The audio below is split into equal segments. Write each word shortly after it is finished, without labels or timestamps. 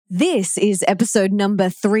This is episode number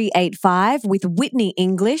 385 with Whitney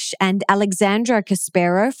English and Alexandra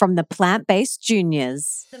Caspero from the Plant-Based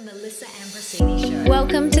Juniors. The Melissa Ambrosini Show.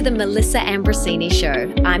 Welcome to the Melissa Ambrosini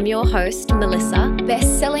Show. I'm your host, Melissa,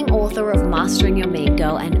 best-selling author of Mastering Your Mean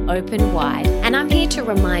Girl and Open Wide. And I'm here to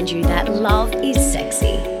remind you that love is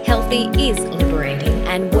sexy, healthy is liberating,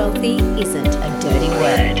 and wealthy isn't a dirty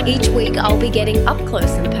word. Each week, I'll be getting up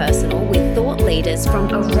close and personal with thought leaders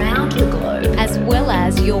from around the globe, as well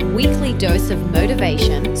as your weekly dose of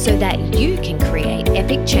motivation so that you can create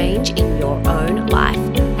epic change in your own life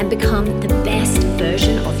and become the best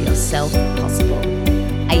version of yourself possible.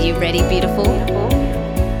 Are you ready, beautiful?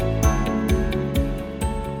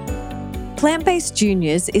 Plant-Based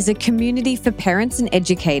Juniors is a community for parents and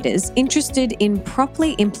educators interested in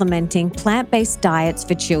properly implementing plant-based diets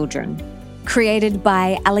for children. Created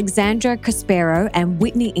by Alexandra Caspero and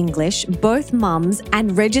Whitney English, both mums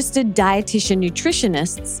and registered dietitian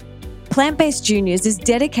nutritionists, Plant-Based Juniors is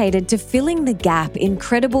dedicated to filling the gap in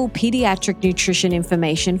credible pediatric nutrition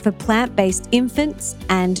information for plant-based infants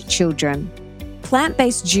and children.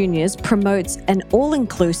 Plant-Based Juniors promotes an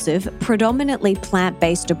all-inclusive, predominantly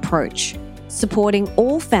plant-based approach, supporting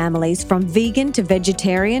all families from vegan to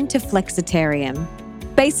vegetarian to flexitarian.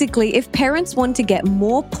 Basically, if parents want to get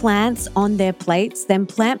more plants on their plates, then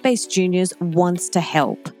Plant-Based Juniors wants to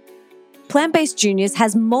help. Plant-Based Juniors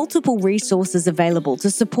has multiple resources available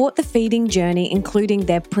to support the feeding journey, including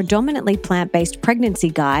their predominantly plant-based pregnancy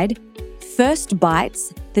guide, First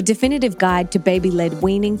Bites, the definitive guide to baby-led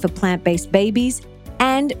weaning for plant-based babies,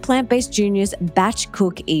 and Plant-Based Juniors Batch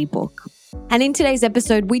Cook ebook. And in today's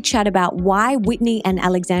episode, we chat about why Whitney and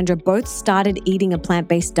Alexandra both started eating a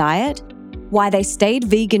plant-based diet, why they stayed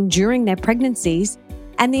vegan during their pregnancies,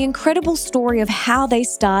 and the incredible story of how they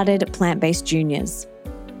started Plant-Based Juniors.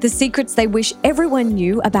 The secrets they wish everyone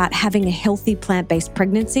knew about having a healthy plant-based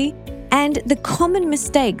pregnancy, and the common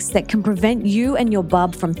mistakes that can prevent you and your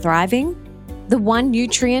bub from thriving, the one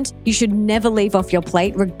nutrient you should never leave off your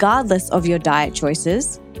plate regardless of your diet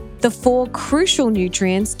choices, the 4 crucial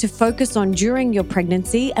nutrients to focus on during your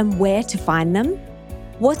pregnancy and where to find them,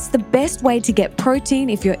 what's the best way to get protein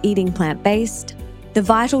if you're eating plant-based, the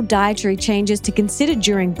vital dietary changes to consider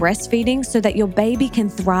during breastfeeding so that your baby can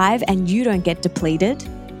thrive and you don't get depleted,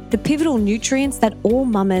 the pivotal nutrients that all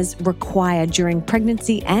mamas require during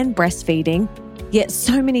pregnancy and breastfeeding, yet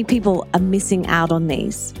so many people are missing out on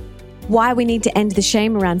these. Why we need to end the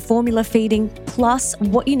shame around formula feeding, plus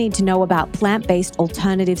what you need to know about plant-based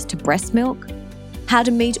alternatives to breast milk, how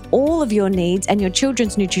to meet all of your needs and your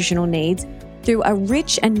children's nutritional needs through a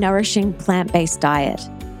rich and nourishing plant-based diet,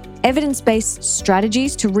 evidence-based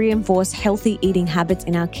strategies to reinforce healthy eating habits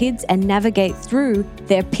in our kids and navigate through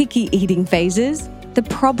their picky eating phases, the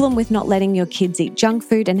problem with not letting your kids eat junk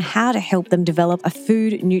food and how to help them develop a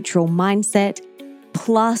food-neutral mindset,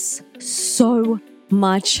 plus so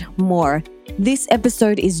much more. This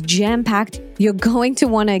episode is jam-packed. You're going to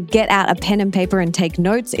want to get out a pen and paper and take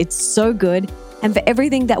notes. It's so good. And for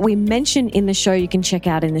everything that we mention in the show, you can check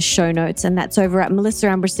out in the show notes. And that's over at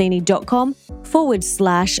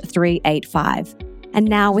melissaambrosini.com/385. And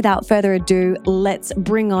now, without further ado, let's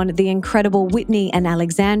bring on the incredible Whitney and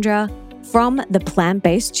Alexandra from the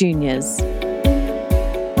Plant-Based Juniors.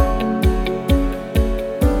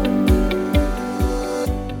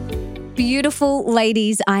 Beautiful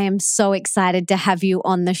ladies, I am so excited to have you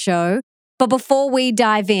on the show. But before we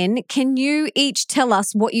dive in, can you each tell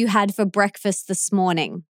us what you had for breakfast this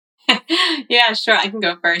morning? Yeah, sure. I can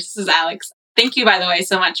go first. This is Alex. Thank you, by the way,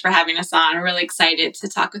 so much for having us on. I'm really excited to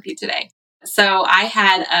talk with you today. So I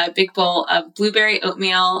had a big bowl of blueberry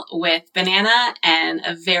oatmeal with banana and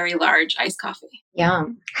a very large iced coffee.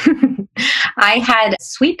 Yum. I had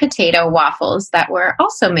sweet potato waffles that were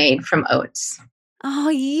also made from oats. Oh,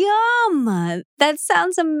 yum. That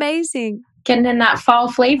sounds amazing. Getting in that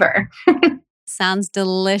fall flavor. Sounds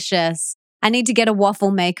delicious. I need to get a waffle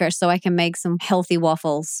maker so I can make some healthy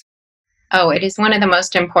waffles. Oh, it is one of the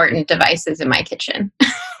most important devices in my kitchen.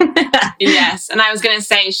 Yes. And I was going to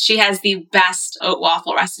say, she has the best oat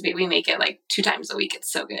waffle recipe. We make it like 2 times a week.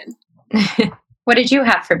 It's so good. What did you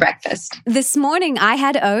have for breakfast? This morning, I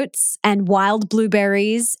had oats and wild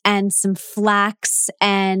blueberries and some flax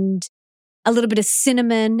and a little bit of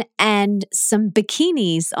cinnamon and some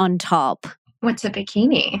bikinis on top. What's a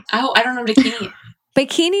bikini? Oh, I don't know bikini.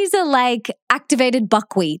 Bikinis are like activated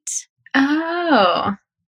buckwheat. Oh.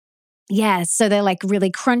 Yeah, so they're like really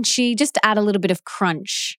crunchy, just to add a little bit of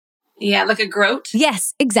crunch. Yeah, like a groat?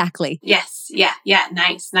 Yes, exactly. Yes. Yeah.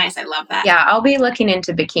 Nice. I love that. Yeah, I'll be looking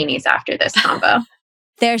into bikinis after this combo.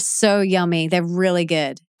 They're so yummy. They're really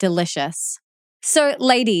good. Delicious. So,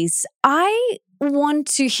 ladies, I want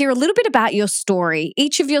to hear a little bit about your story,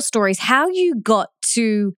 each of your stories, how you got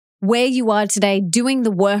to where you are today doing the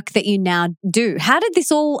work that you now do. How did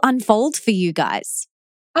this all unfold for you guys?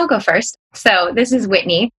 I'll go first. So this is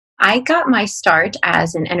Whitney. I got my start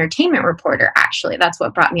as an entertainment reporter, actually. That's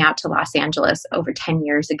what brought me out to Los Angeles over 10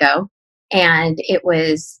 years ago. And it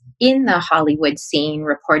was in the Hollywood scene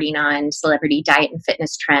reporting on celebrity diet and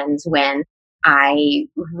fitness trends when I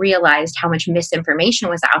realized how much misinformation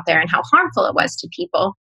was out there and how harmful it was to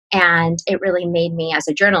people. And it really made me, as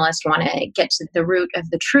a journalist, want to get to the root of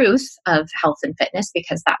the truth of health and fitness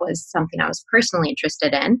because that was something I was personally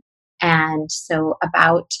interested in. And so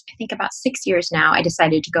I think about 6 years now, I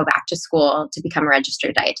decided to go back to school to become a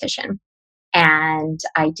registered dietitian. And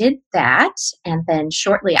I did that. And then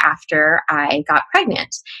shortly after, I got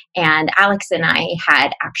pregnant. And Alex and I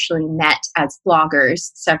had actually met as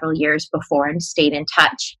bloggers several years before and stayed in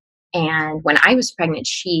touch. And when I was pregnant,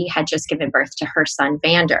 she had just given birth to her son,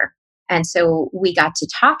 Vander. And so we got to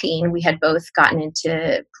talking. We had both gotten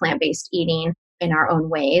into plant-based eating in our own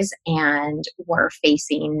ways and were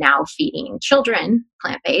facing now feeding children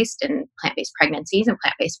plant-based and plant-based pregnancies and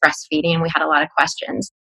plant-based breastfeeding. We had a lot of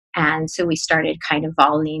questions. And so we started kind of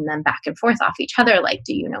volleying them back and forth off each other. Like,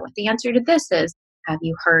 do you know what the answer to this is? Have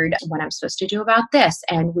you heard what I'm supposed to do about this?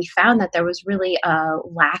 And we found that there was really a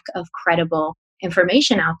lack of credible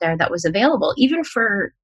information out there that was available, even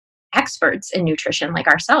for experts in nutrition like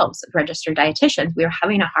ourselves, registered dietitians. We were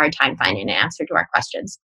having a hard time finding an answer to our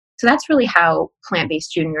questions. So that's really how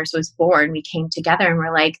Plant-Based Juniors was born. We came together and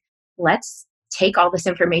we're like, let's take all this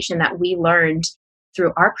information that we learned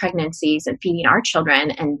through our pregnancies and feeding our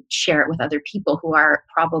children and share it with other people who are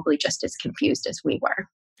probably just as confused as we were.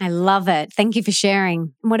 I love it. Thank you for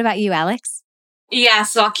sharing. What about you, Alex? Yeah,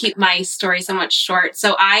 so I'll keep my story somewhat short.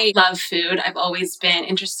 So I love food. I've always been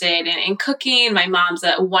interested in cooking. My mom's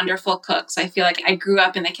a wonderful cook. So I feel like I grew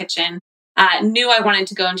up in the kitchen. Knew I wanted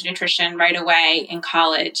to go into nutrition right away in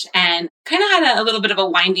college and kind of had a little bit of a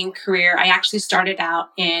winding career. I actually started out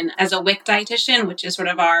as a WIC dietitian, which is sort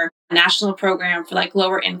of our national program for like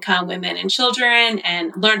lower income women and children,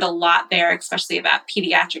 and learned a lot there, especially about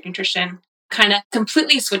pediatric nutrition. Kind of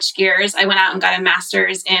completely switched gears. I went out and got a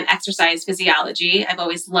master's in exercise physiology. I've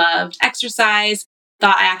always loved exercise,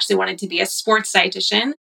 thought I actually wanted to be a sports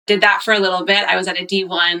dietitian. Did that for a little bit. I was at a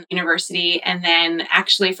D1 university. And then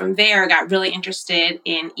actually from there, got really interested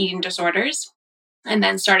in eating disorders and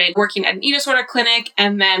then started working at an eating disorder clinic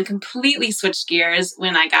and then completely switched gears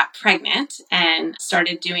when I got pregnant and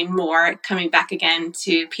started doing more, coming back again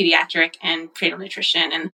to pediatric and prenatal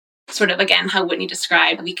nutrition and sort of, again, how Whitney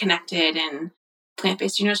described, we connected and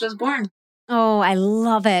Plant-Based Juniors was born. Oh, I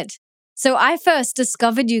love it. So I first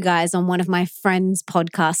discovered you guys on one of my friends'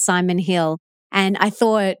 podcasts, Simon Hill. And I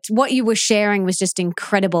thought what you were sharing was just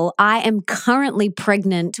incredible. I am currently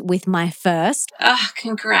pregnant with my first. Oh,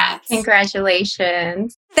 congrats.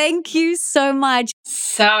 Congratulations. Thank you so much.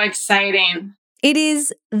 So exciting. It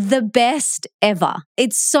is the best ever.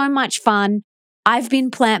 It's so much fun. I've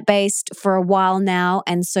been plant-based for a while now,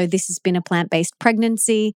 and so this has been a plant-based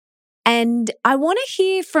pregnancy. And I want to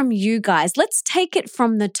hear from you guys. Let's take it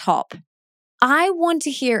from the top. I want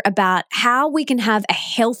to hear about how we can have a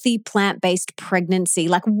healthy plant-based pregnancy.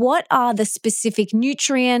 Like, what are the specific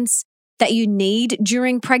nutrients that you need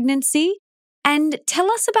during pregnancy? And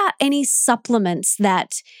tell us about any supplements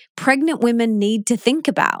that pregnant women need to think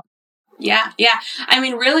about. Yeah. I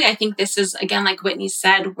mean, really, I think this is, again, like Whitney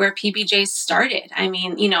said, where PBJ started. I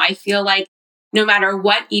mean, I feel like no matter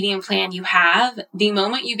what eating plan you have, the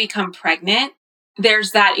moment you become pregnant,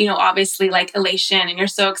 there's that, obviously like elation and you're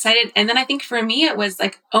so excited. And then I think for me, it was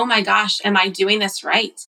like, oh my gosh, am I doing this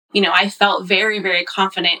right? I felt very, very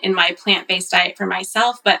confident in my plant-based diet for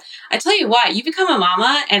myself. But I tell you what, you become a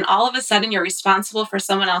mama and all of a sudden you're responsible for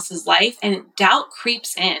someone else's life and doubt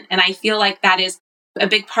creeps in. And I feel like that is a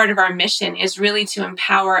big part of our mission is really to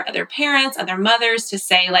empower other parents, other mothers to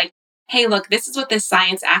say like, hey, look, this is what this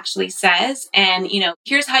science actually says. And,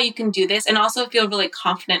 here's how you can do this and also feel really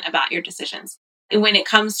confident about your decisions. When it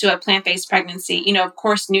comes to a plant-based pregnancy, of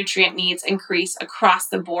course, nutrient needs increase across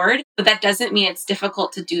the board, but that doesn't mean it's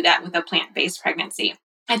difficult to do that with a plant-based pregnancy.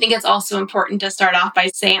 I think it's also important to start off by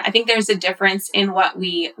saying, I think there's a difference in what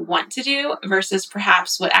we want to do versus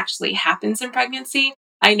perhaps what actually happens in pregnancy.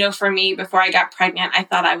 I know for me, before I got pregnant, I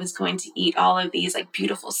thought I was going to eat all of these like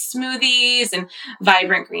beautiful smoothies and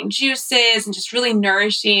vibrant green juices and just really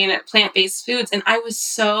nourishing plant-based foods. And I was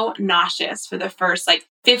so nauseous for the first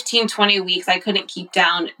 15, 20 weeks. I couldn't keep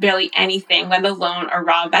down barely anything, let alone a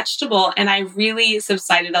raw vegetable. And I really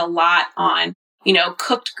subsided a lot on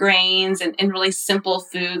cooked grains and really simple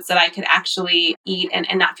foods that I could actually eat and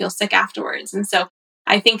not feel sick afterwards. And so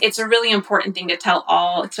I think it's a really important thing to tell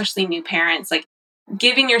all, especially new parents, like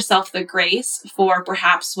giving yourself the grace for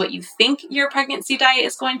perhaps what you think your pregnancy diet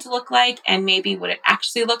is going to look like and maybe what it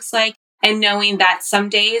actually looks like. And knowing that some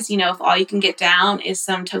days, if all you can get down is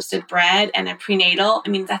some toasted bread and a prenatal,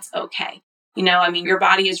 that's okay. Your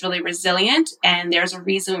body is really resilient and there's a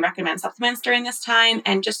reason we recommend supplements during this time.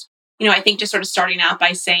 And just, I think just sort of starting out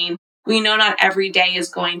by saying, we know not every day is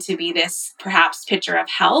going to be this perhaps picture of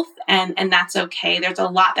health and that's okay. There's a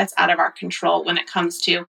lot that's out of our control when it comes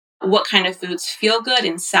to what kind of foods feel good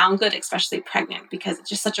and sound good, especially pregnant, because it's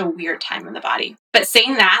just such a weird time in the body. But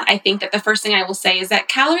saying that, I think that the first thing I will say is that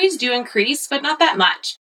calories do increase, but not that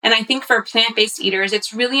much. And I think for plant-based eaters,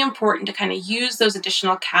 it's really important to kind of use those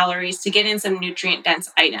additional calories to get in some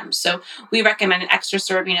nutrient-dense items. So we recommend an extra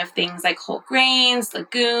serving of things like whole grains,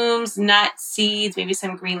 legumes, nuts, seeds, maybe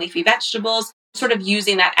some green leafy vegetables, sort of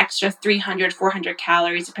using that extra 300, 400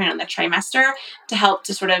 calories, depending on the trimester, to help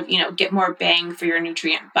to sort of, get more bang for your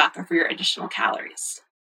nutrient buck or for your additional calories.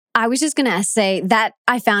 I was just going to say that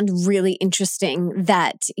I found really interesting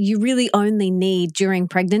that you really only need during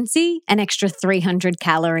pregnancy an extra 300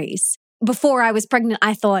 calories. Before I was pregnant,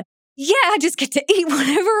 I thought, I just get to eat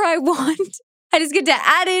whatever I want. I just get to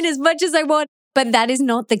add in as much as I want. But that is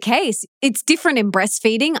not the case. It's different in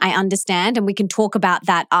breastfeeding, I understand, and we can talk about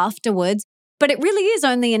that afterwards. But it really is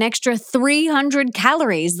only an extra 300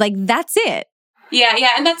 calories. Like, that's it. Yeah.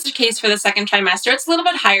 And that's the case for the second trimester. It's a little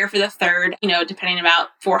bit higher for the third, depending about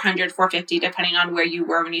 400, 450, depending on where you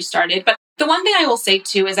were when you started. But the one thing I will say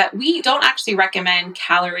too is that we don't actually recommend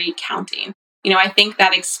calorie counting. I think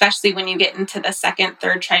that especially when you get into the second,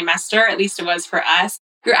 third trimester, at least it was for us,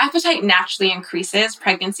 your appetite naturally increases.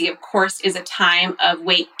 Pregnancy, of course, is a time of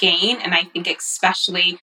weight gain. And I think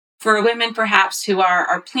especially for women perhaps who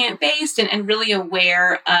are plant-based and really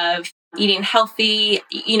aware of eating healthy,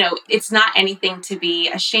 it's not anything to be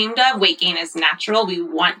ashamed of. Weight gain is natural. We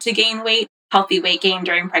want to gain weight. Healthy weight gain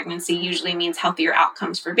during pregnancy usually means healthier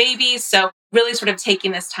outcomes for babies. So really sort of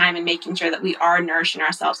taking this time and making sure that we are nourishing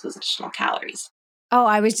ourselves with additional calories. Oh,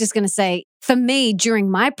 I was just going to say, for me,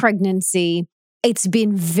 during my pregnancy, it's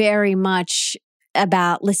been very much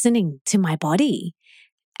about listening to my body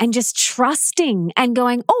and just trusting and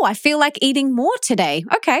going, I feel like eating more today.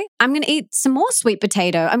 Okay, I'm going to eat some more sweet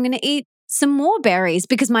potato. I'm going to eat some more berries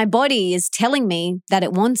because my body is telling me that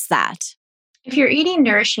it wants that. If you're eating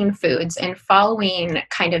nourishing foods and following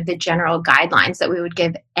kind of the general guidelines that we would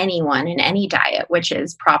give anyone in any diet, which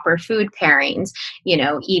is proper food pairings,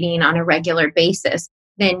 eating on a regular basis,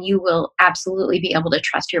 then you will absolutely be able to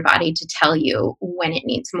trust your body to tell you when it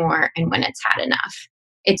needs more and when it's had enough.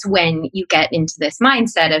 It's when you get into this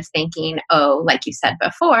mindset of thinking, like you said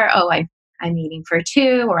before, I'm eating for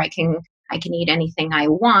two, or I can eat anything I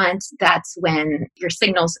want. That's when your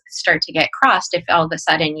signals start to get crossed. If all of a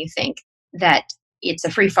sudden you think that it's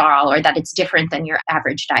a free for all or that it's different than your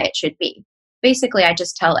average diet should be. Basically, I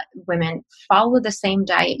just tell women, follow the same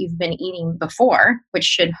diet you've been eating before, which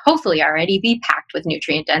should hopefully already be packed with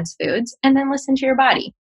nutrient-dense foods, and then listen to your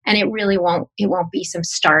body. And it won't be some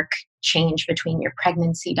stark change between your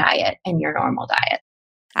pregnancy diet and your normal diet.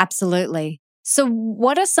 Absolutely. So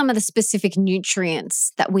what are some of the specific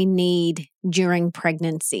nutrients that we need during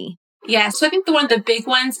pregnancy? Yeah, so I think one of the big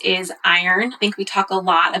ones is iron. I think we talk a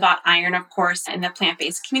lot about iron, of course, in the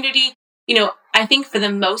plant-based community. I think for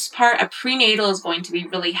the most part, a prenatal is going to be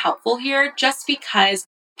really helpful here just because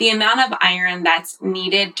the amount of iron that's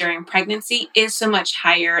needed during pregnancy is so much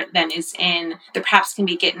higher than that perhaps can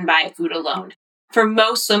be gotten by food alone. For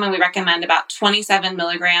most women, we recommend about 27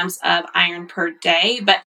 milligrams of iron per day,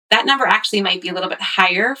 but that number actually might be a little bit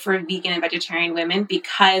higher for vegan and vegetarian women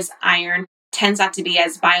because iron tends not to be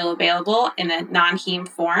as bioavailable in a non-heme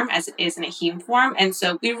form as it is in a heme form. And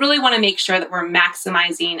so we really want to make sure that we're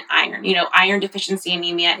maximizing iron. Iron deficiency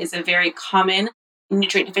anemia is a very common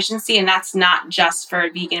nutrient deficiency, and that's not just for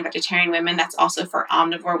vegan and vegetarian women, that's also for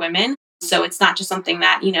omnivore women. So it's not just something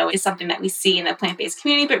that, is something that we see in the plant-based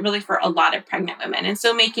community, but really for a lot of pregnant women. And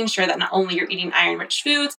so making sure that not only you're eating iron-rich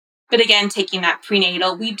foods, but again, taking that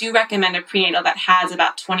prenatal, we do recommend a prenatal that has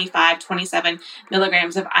about 25, 27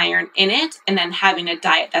 milligrams of iron in it, and then having a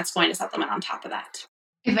diet that's going to supplement on top of that.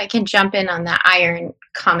 If I can jump in on the iron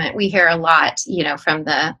comment, we hear a lot, from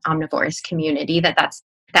the omnivorous community that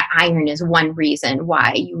iron is one reason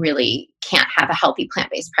why you really can't have a healthy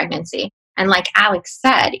plant-based pregnancy. And like Alex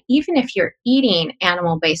said, even if you're eating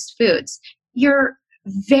animal-based foods, you're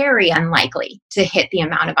very unlikely to hit the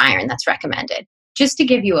amount of iron that's recommended. Just to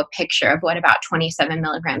give you a picture of what about 27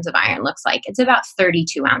 milligrams of iron looks like, it's about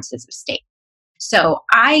 32 ounces of steak. So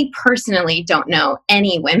I personally don't know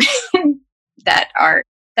any women that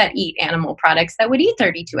eat animal products that would eat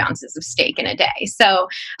 32 ounces of steak in a day. So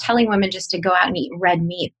telling women just to go out and eat red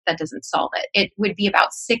meat, that doesn't solve it. It would be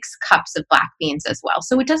about 6 cups of black beans as well.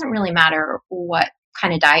 So it doesn't really matter what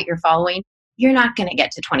kind of diet you're following. You're not going to get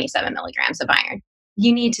to 27 milligrams of iron.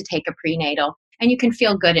 You need to take a prenatal, and you can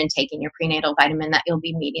feel good in taking your prenatal vitamin that you'll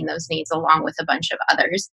be meeting those needs along with a bunch of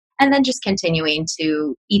others. And then just continuing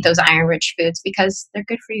to eat those iron-rich foods because they're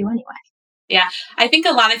good for you anyway. Yeah, I think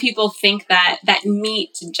a lot of people think that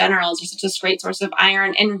meat in general is just a great source of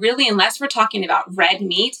iron. And really, unless we're talking about red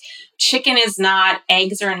meat, chicken is not,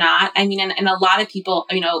 eggs are not. I mean, and a lot of people,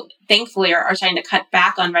 thankfully are trying to cut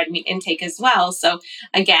back on red meat intake as well. So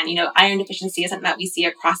again, iron deficiency isn't that we see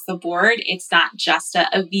across the board. It's not just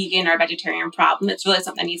a vegan or vegetarian problem. It's really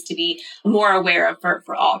something that needs to be more aware of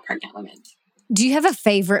for all pregnant women. Do you have a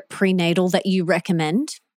favorite prenatal that you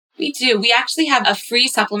recommend? We do. We actually have a free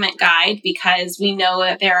supplement guide because we know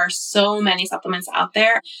that there are so many supplements out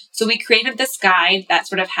there. So we created this guide that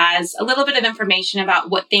sort of has a little bit of information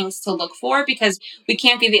about what things to look for because we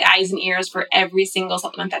can't be the eyes and ears for every single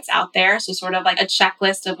supplement that's out there. So sort of like a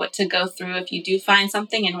checklist of what to go through if you do find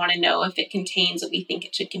something and want to know if it contains what we think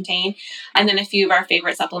it should contain. And then a few of our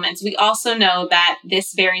favorite supplements. We also know that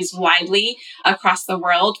this varies widely across the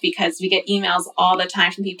world because we get emails all the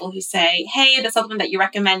time from people who say, hey, the supplement that you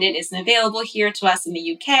recommended isn't available here to us in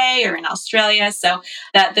the UK or in Australia. So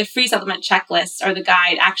that the free supplement checklist or the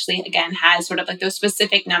guide actually, again, has sort of like those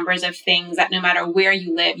specific numbers of things that no matter where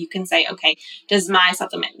you live, you can say, okay, does my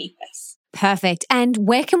supplement meet this? Perfect. And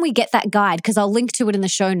where can we get that guide? Because I'll link to it in the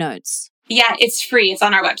show notes. Yeah, it's free. It's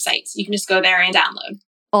on our website. So you can just go there and download.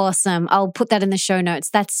 Awesome. I'll put that in the show notes.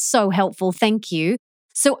 That's so helpful. Thank you.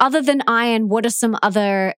 So other than iron, what are some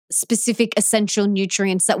other specific essential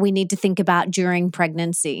nutrients that we need to think about during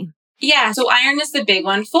pregnancy? Yeah, so iron is the big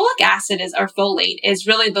one. Folic acid or folate is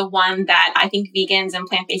really the one that I think vegans and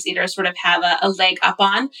plant-based eaters sort of have a leg up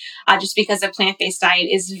on, just because a plant-based diet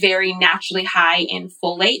is very naturally high in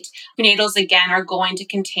folate. Prenatals, again, are going to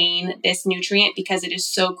contain this nutrient because it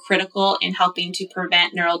is so critical in helping to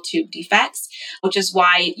prevent neural tube defects, which is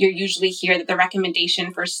why you usually hear that the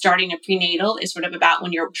recommendation for starting a prenatal is sort of about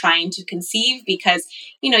when you're trying to conceive because,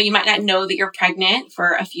 you might not know that you're pregnant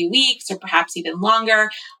for a few weeks or perhaps even longer.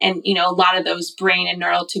 And, a lot of those brain and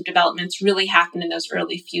neural tube developments really happen in those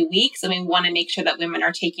early few weeks. And we want to make sure that women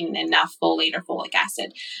are taking enough folate or folic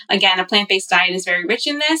acid. Again, a plant-based diet is very rich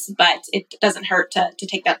in this, but it doesn't hurt to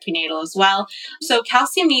take that prenatal as well. So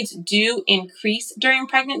calcium needs do increase during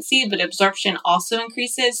pregnancy, but absorption also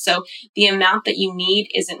increases. So the amount that you need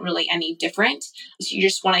isn't really any different. So you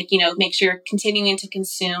just want to, make sure you're continuing to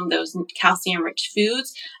consume those calcium-rich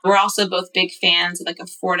foods. We're also both big fans of like a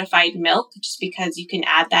fortified milk, just because you can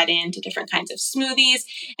add that into different kinds of smoothies.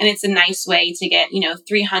 And it's a nice way to get,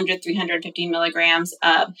 350 milligrams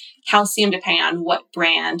of calcium, depending on what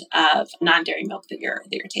brand of non-dairy milk that you're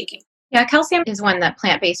taking. Yeah, calcium is one that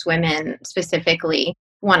plant-based women specifically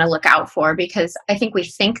want to look out for because I think we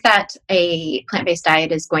think that a plant-based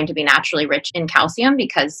diet is going to be naturally rich in calcium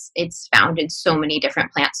because it's found in so many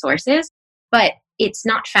different plant sources, but it's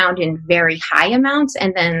not found in very high amounts.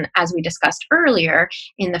 And then, as we discussed earlier,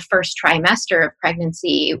 in the first trimester of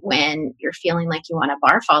pregnancy, when you're feeling like you want to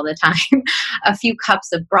barf all the time, a few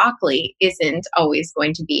cups of broccoli isn't always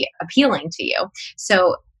going to be appealing to you.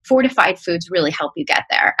 So fortified foods really help you get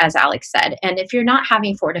there, as Alex said. And if you're not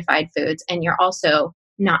having fortified foods and you're also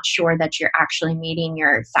not sure that you're actually meeting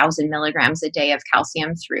your 1,000 milligrams a day of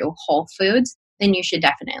calcium through whole foods, then you should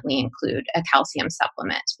definitely include a calcium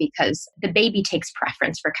supplement because the baby takes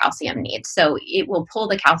preference for calcium needs. So it will pull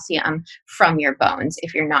the calcium from your bones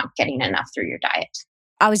if you're not getting enough through your diet.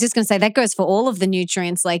 I was just going to say that goes for all of the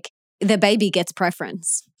nutrients, like the baby gets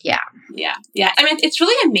preference. Yeah. I mean, it's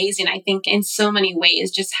really amazing, I think, in so many ways,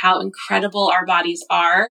 just how incredible our bodies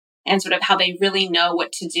are. And sort of how they really know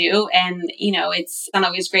what to do. And, it's not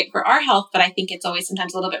always great for our health, but I think it's always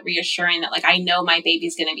sometimes a little bit reassuring that I know my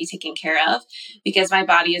baby's going to be taken care of because my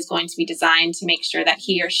body is going to be designed to make sure that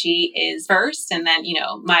he or she is first. And then,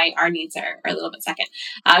 our needs are a little bit second.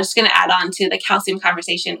 I was just going to add on to the calcium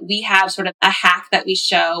conversation. We have sort of a hack that we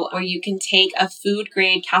show where you can take a food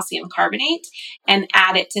grade calcium carbonate and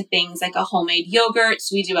add it to things like a homemade yogurt.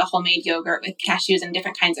 So we do a homemade yogurt with cashews and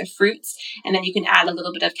different kinds of fruits. And then you can add a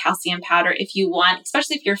little bit of calcium powder if you want,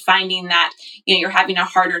 especially if you're finding that, you're having a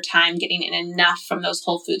harder time getting in enough from those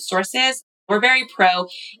whole food sources. We're very pro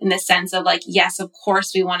in the sense of like, yes, of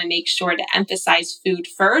course, we want to make sure to emphasize food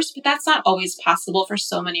first, but that's not always possible for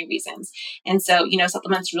so many reasons. And so,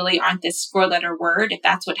 supplements really aren't this 4-letter word. If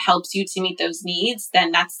that's what helps you to meet those needs,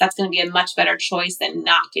 then that's going to be a much better choice than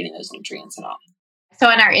not getting those nutrients at all. So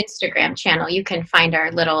on our Instagram channel, you can find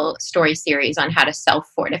our little story series on how to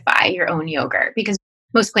self-fortify your own yogurt, because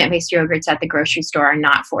most plant-based yogurts at the grocery store are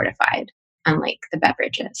not fortified, unlike the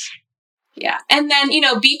beverages. Yeah. And then,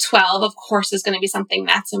 B12, of course, is going to be something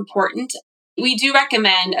that's important. We do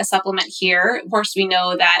recommend a supplement here. Of course, we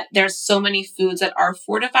know that there's so many foods that are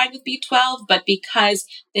fortified with B12, but because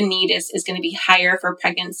the need is going to be higher for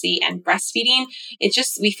pregnancy and breastfeeding,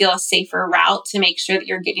 we feel a safer route to make sure that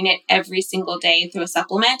you're getting it every single day through a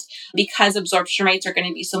supplement. Because absorption rates are going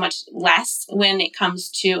to be so much less when it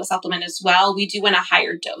comes to a supplement as well, we do want a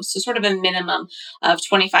higher dose. So sort of a minimum of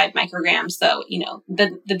 25 micrograms. So,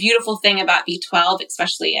 the beautiful thing about B12,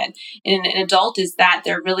 especially in an adult, is that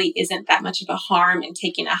there really isn't that much of a harm in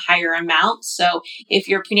taking a higher amount. So if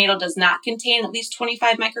your prenatal does not contain at least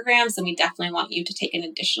 25 micrograms, then we definitely want you to take an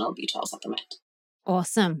additional B12 supplement.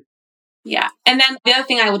 Awesome. Yeah. And then the other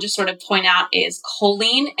thing I will just sort of point out is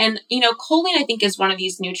choline. And, choline, I think, is one of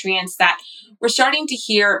these nutrients that we're starting to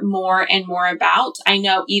hear more and more about. I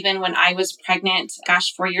know even when I was pregnant,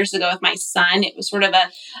 4 years ago with my son, it was sort of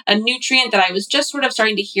a nutrient that I was just sort of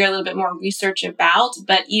starting to hear a little bit more research about.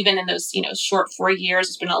 But even in those, short 4 years,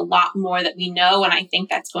 there's been a lot more that we know. And I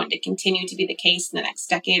think that's going to continue to be the case in the next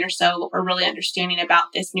decade or so, what we're really understanding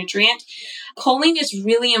about this nutrient. Choline is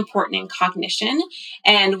really important in cognition.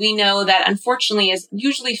 And we know that unfortunately is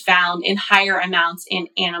usually found in higher amounts in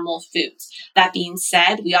animal foods. That being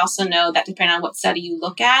said, we also know that depending on what study you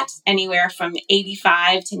look at, anywhere from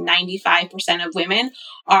 85 to 95% of women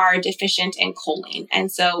are deficient in choline.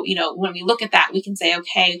 And so, when we look at that, we can say,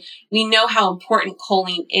 okay, we know how important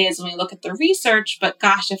choline is when we look at the research, but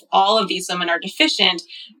gosh, if all of these women are deficient,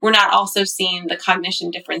 we're not also seeing the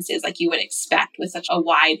cognition differences like you would expect with such a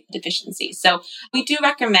wide deficiency. So we do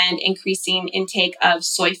recommend increasing intake of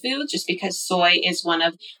soy foods, just because soy is one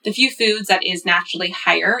of the few foods that is naturally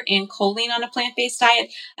higher in choline on a plant-based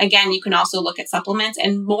diet. Again, you can also look at supplements,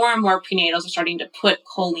 and more prenatals are starting to put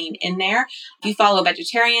choline in there. If you follow a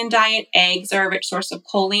vegetarian diet, eggs are a rich source of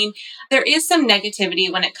choline. There is some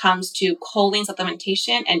negativity when it comes to choline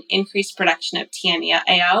supplementation and increased production of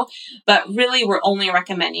TMAO, but really we're only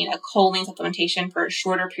recommending a choline supplementation for a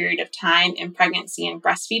shorter period of time in pregnancy and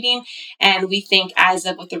breastfeeding. And we think, as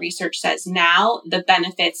of what the research says now, the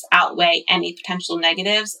benefits outweigh any potential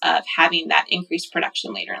negatives of having that increased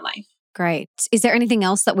production later in life. Great. Is there anything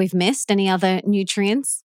else that we've missed? Any other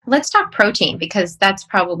nutrients? Let's talk protein, because that's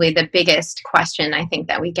probably the biggest question I think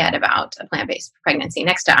that we get about a plant-based pregnancy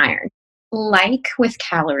next to iron. Like with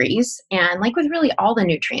calories and like with really all the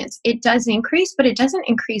nutrients, it does increase, but it doesn't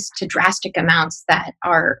increase to drastic amounts that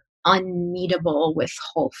are unmeetable with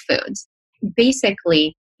whole foods.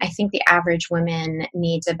 Basically, I think the average woman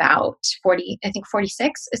needs about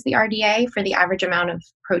 46 is the RDA for the average amount of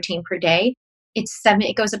protein per day.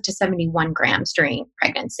 It goes up to 71 grams during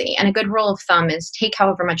pregnancy. And a good rule of thumb is take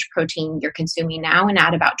however much protein you're consuming now and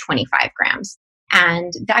add about 25 grams.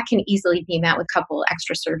 And that can easily be met with a couple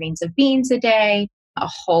extra servings of beans a day, a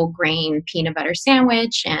whole grain peanut butter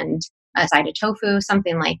sandwich, and a side of tofu,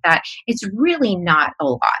 something like that. It's really not a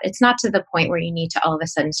lot. It's not to the point where you need to all of a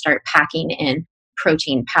sudden start packing in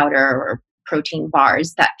protein powder or protein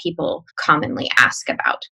bars that people commonly ask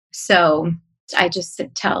about. So I just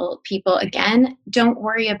tell people, again, don't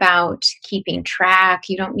worry about keeping track.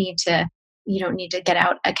 You don't need to get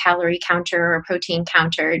out a calorie counter or a protein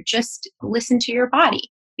counter. Just listen to your body,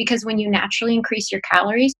 because when you naturally increase your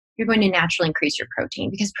calories, you're going to naturally increase your protein,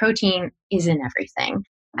 because protein is in everything.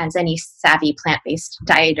 As any savvy plant-based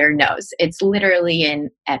dieter knows, it's literally in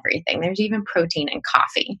everything. There's even protein in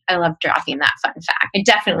coffee. I love dropping that fun fact. I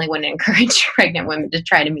definitely wouldn't encourage pregnant women to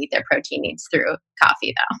try to meet their protein needs through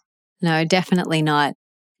coffee, though. No, definitely not.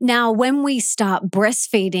 Now, when we start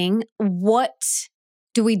breastfeeding, what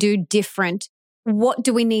do we do different? What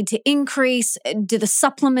do we need to increase? Do the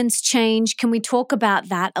supplements change? Can we talk about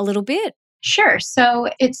that a little bit? Sure. So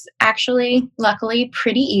it's actually, luckily,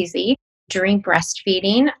 pretty easy. During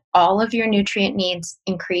breastfeeding, all of your nutrient needs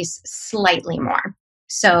increase slightly more.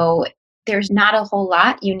 So there's not a whole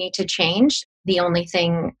lot you need to change. The only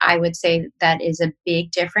thing I would say that is a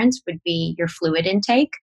big difference would be your fluid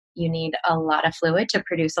intake. You need a lot of fluid to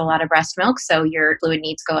produce a lot of breast milk. So your fluid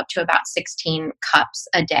needs go up to about 16 cups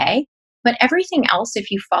a day. But everything else,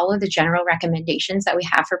 if you follow the general recommendations that we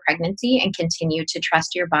have for pregnancy and continue to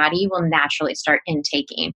trust your body, will naturally start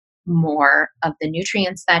intaking more of the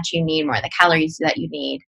nutrients that you need, more of the calories that you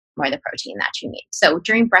need. more the protein that you need. So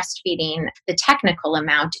during breastfeeding, the technical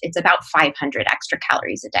amount, it's about 500 extra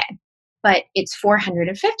calories a day. But it's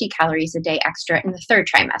 450 calories a day extra in the third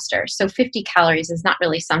trimester. So 50 calories is not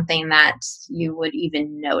really something that you would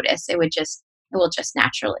even notice. It will just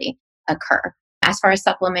naturally occur. As far as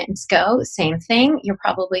supplements go, same thing. You're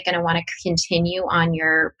probably going to want to continue on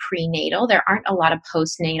your prenatal. There aren't a lot of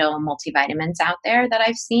postnatal multivitamins out there that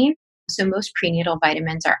I've seen. So most prenatal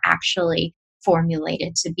vitamins are actually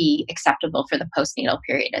formulated to be acceptable for the postnatal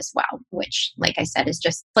period as well, which, like I said, is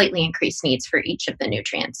just slightly increased needs for each of the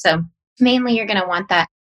nutrients. So mainly you're going to want that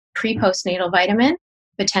pre-postnatal vitamin,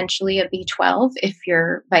 potentially a B12 if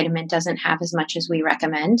your vitamin doesn't have as much as we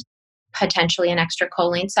recommend, potentially an extra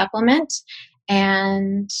choline supplement.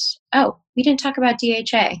 And, we didn't talk about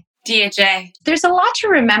DHA. DHA. There's a lot to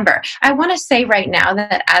remember. I want to say right now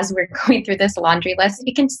that as we're going through this laundry list,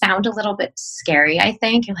 it can sound a little bit scary, I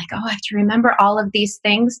think. You're like, I have to remember all of these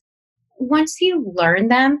things. Once you learn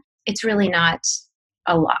them, it's really not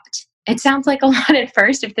a lot. It sounds like a lot at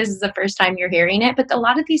first if this is the first time you're hearing it, but a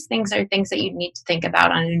lot of these things are things that you need to think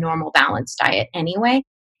about on a normal balanced diet anyway.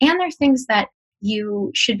 And they're things that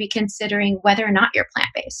you should be considering whether or not you're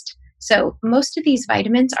plant-based. So most of these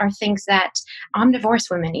vitamins are things that omnivorous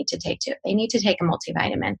women need to take too. They need to take a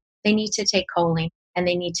multivitamin, they need to take choline, and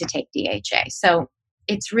they need to take DHA. So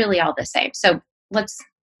it's really all the same. So let's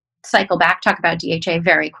cycle back, talk about DHA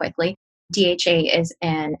very quickly. DHA is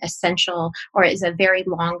an essential or is a very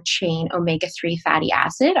long chain omega-3 fatty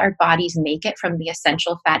acid. Our bodies make it from the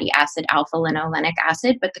essential fatty acid alpha-linolenic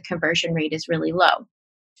acid, but the conversion rate is really low.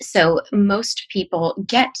 So most people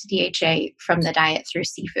get DHA from the diet through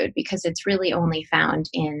seafood because it's really only found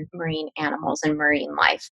in marine animals and marine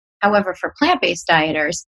life. However, for plant-based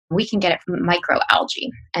dieters, we can get it from microalgae.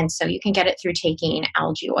 And so you can get it through taking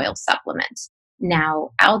algae oil supplements. Now,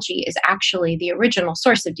 algae is actually the original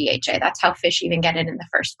source of DHA. That's how fish even get it in the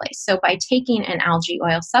first place. So by taking an algae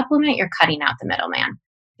oil supplement, you're cutting out the middleman.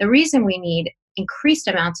 The reason we need increased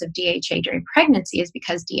amounts of DHA during pregnancy is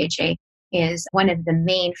because DHA is one of the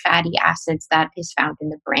main fatty acids that is found in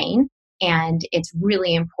the brain. And it's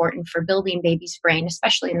really important for building baby's brain,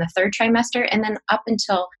 especially in the third trimester, and then up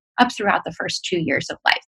throughout the first 2 years of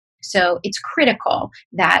life. So it's critical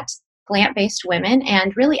that plant-based women,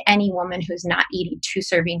 and really any woman who's not eating 2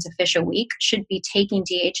 servings of fish a week, should be taking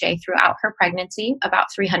DHA throughout her pregnancy, about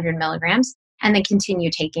 300 milligrams, and then continue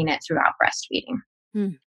taking it throughout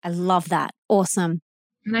breastfeeding. I love that. Awesome.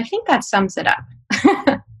 And I think that sums it up.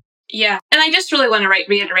 Yeah. And I just really want to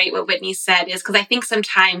reiterate what Whitney said is because I think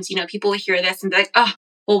sometimes, people will hear this and be like, oh,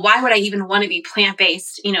 well, why would I even want to be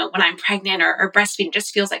plant-based, when I'm pregnant or breastfeeding? It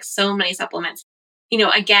just feels like so many supplements.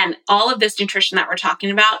 Again, all of this nutrition that we're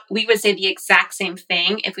talking about, we would say the exact same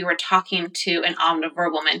thing if we were talking to an omnivore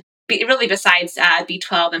woman, really besides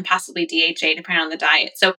B12 and possibly DHA, depending on the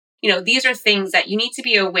diet. So, these are things that you need to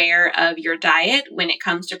be aware of your diet when it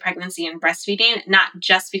comes to pregnancy and breastfeeding, not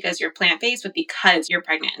just because you're plant-based, but because you're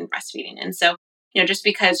pregnant and breastfeeding. And so, just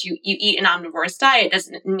because you eat an omnivorous diet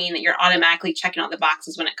doesn't mean that you're automatically checking all the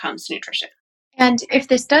boxes when it comes to nutrition. And if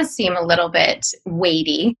this does seem a little bit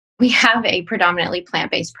weighty, we have a predominantly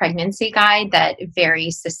plant-based pregnancy guide that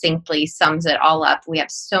very succinctly sums it all up. We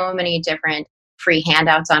have so many different free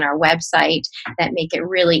handouts on our website that make it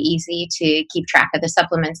really easy to keep track of the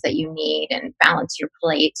supplements that you need and balance your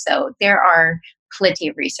plate. So there are plenty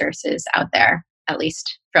of resources out there, at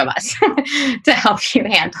least from us, to help you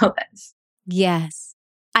handle this. Yes.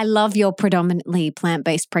 I love your predominantly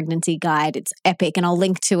plant-based pregnancy guide. It's epic, and I'll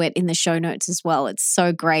link to it in the show notes as well. It's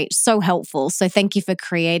so great, so helpful. So thank you for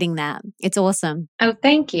creating that. It's awesome. Oh,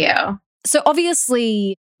 thank you. So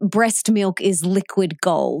obviously, breast milk is liquid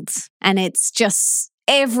gold, and it's just,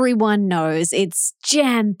 everyone knows it's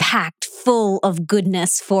jam-packed full of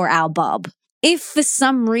goodness for our bub. If for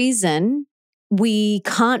some reason we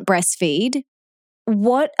can't breastfeed,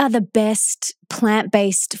 what are the best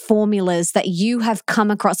plant-based formulas that you have come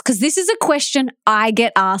across? Because this is a question I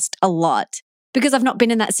get asked a lot because I've not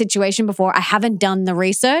been in that situation before. I haven't done the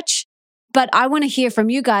research, but I want to hear from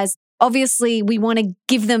you guys. Obviously, we want to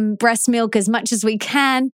give them breast milk as much as we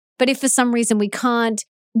can, but if for some reason we can't,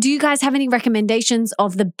 do you guys have any recommendations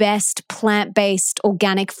of the best plant-based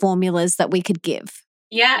organic formulas that we could give?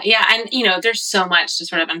 Yeah. And, there's so much to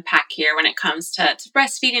sort of unpack here when it comes to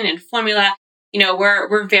breastfeeding and formula.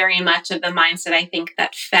 We're very much of the mindset, I think,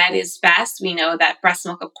 that fed is best. We know that breast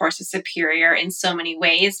milk, of course, is superior in so many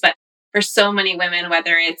ways, but for so many women,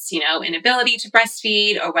 whether it's, inability to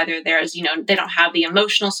breastfeed or whether there's, they don't have the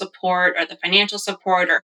emotional support or the financial support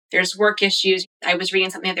or there's work issues. I was reading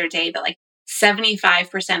something the other day that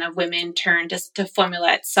 75% of women turn to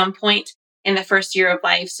formula at some point. in the first year of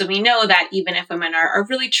life. So we know that even if women are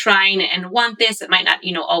really trying and want this, it might not,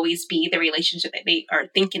 always be the relationship that they are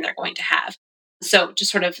thinking they're going to have. So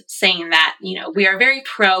just sort of saying that, we are very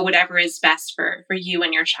pro whatever is best for you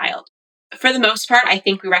and your child. For the most part, I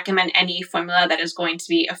think we recommend any formula that is going to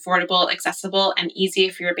be affordable, accessible, and easy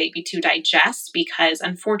for your baby to digest, because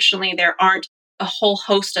unfortunately there aren't a whole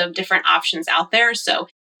host of different options out there. So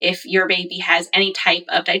if your baby has any type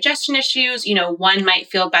of digestion issues, one might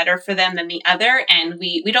feel better for them than the other. And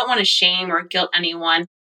we don't want to shame or guilt anyone,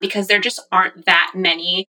 because there just aren't that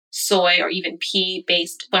many soy or even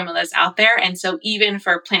pea-based formulas out there. And so even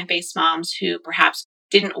for plant-based moms who perhaps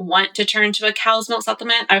didn't want to turn to a cow's milk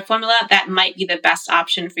supplement or formula, that might be the best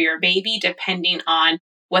option for your baby, depending on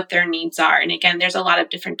what their needs are. And again, there's a lot of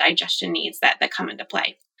different digestion needs that come into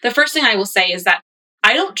play. The first thing I will say is that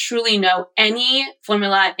I don't truly know any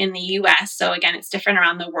formula in the US, so again, it's different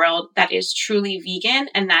around the world, that is truly vegan.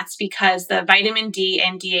 And that's because the vitamin D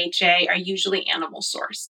and DHA are usually animal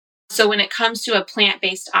sourced. So when it comes to a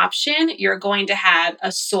plant-based option, you're going to have a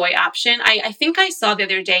soy option. I think I saw the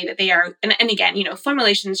other day that they are, and again,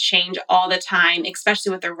 formulations change all the time,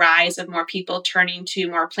 especially with the rise of more people turning to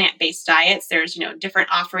more plant-based diets. There's, different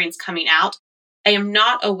offerings coming out. I am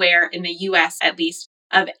not aware in the US, at least,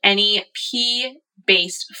 of any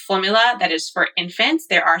pea-based formula that is for infants.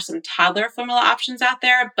 There are some toddler formula options out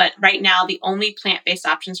there, but right now the only plant-based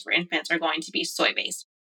options for infants are going to be soy-based.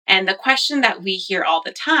 And the question that we hear all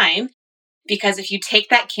the time, because if you take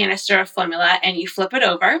that canister of formula and you flip it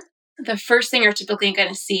over, the first thing you're typically going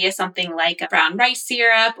to see is something like a brown rice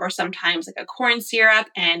syrup or sometimes like a corn syrup.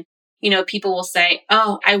 And, people will say,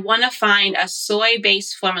 oh, I want to find a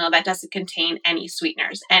soy-based formula that doesn't contain any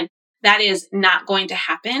sweeteners. And that is not going to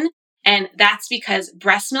happen. And that's because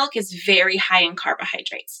breast milk is very high in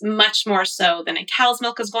carbohydrates, much more so than a cow's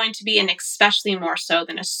milk is going to be, and especially more so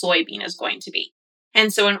than a soybean is going to be.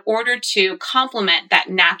 And so in order to complement that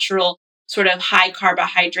natural sort of high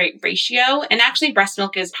carbohydrate ratio, and actually breast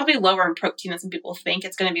milk is probably lower in protein than some people think.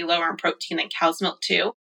 It's going to be lower in protein than cow's milk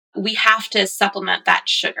too. We have to supplement that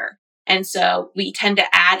sugar. And so we tend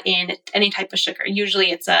to add in any type of sugar. Usually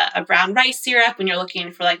it's a brown rice syrup when you're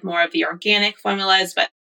looking for like more of the organic formulas, but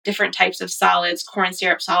different types of solids, corn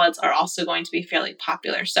syrup solids are also going to be fairly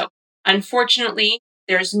popular. So unfortunately,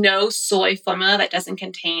 there's no soy formula that doesn't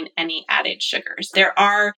contain any added sugars. There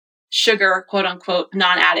are sugar, quote unquote,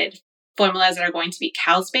 non-added formulas that are going to be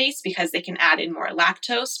cow's-based because they can add in more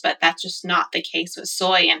lactose, but that's just not the case with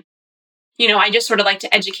soy. And, I just sort of like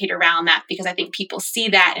to educate around that because I think people see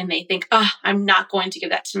that and they think, oh, I'm not going to give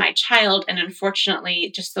that to my child. And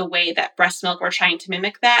unfortunately, just the way that breast milk, we're trying to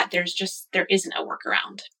mimic that, there isn't a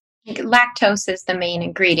workaround. Lactose is the main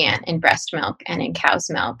ingredient in breast milk and in cow's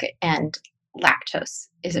milk, and lactose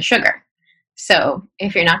is a sugar. So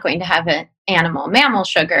if you're not going to have an animal mammal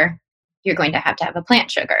sugar, you're going to have a plant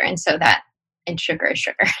sugar. And sugar is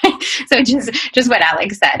sugar. So just what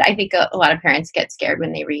Alex said. I think a lot of parents get scared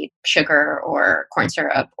when they read sugar or corn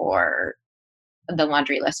syrup or the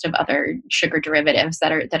laundry list of other sugar derivatives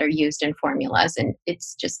that are used in formulas. And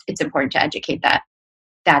it's important to educate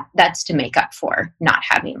that's to make up for not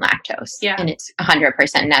having lactose. Yeah. And it's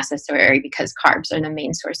 100% necessary because carbs are the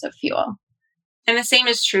main source of fuel. And the same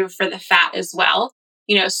is true for the fat as well.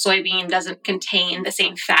 Soybean doesn't contain the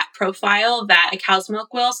same fat profile that a cow's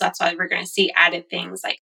milk will. So that's why we're going to see added things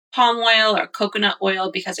like palm oil or coconut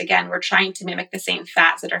oil, because again, we're trying to mimic the same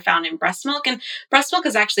fats that are found in breast milk. And breast milk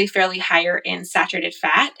is actually fairly higher in saturated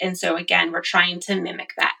fat. And so again, we're trying to mimic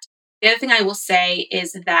that. The other thing I will say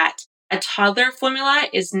is that a toddler formula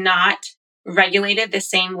is not regulated the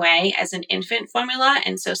same way as an infant formula.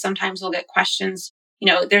 And so sometimes we'll get questions.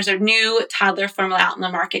 There's a new toddler formula out in the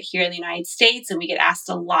market here in the United States, and we get asked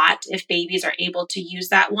a lot if babies are able to use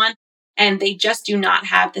that one. And they just do not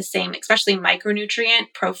have the same, especially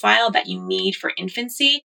micronutrient profile that you need for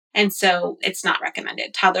infancy. And so it's not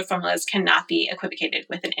recommended. Toddler formulas cannot be equivocated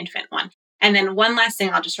with an infant one. And then one last thing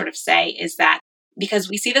I'll just sort of say is that because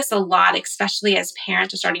we see this a lot, especially as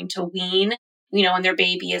parents are starting to wean, when their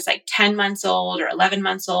baby is like 10 months old or 11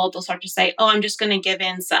 months old, they'll start to say, oh, I'm just going to give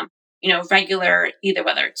in some regular, either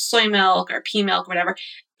whether it's soy milk or pea milk, whatever.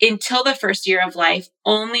 Until the first year of life,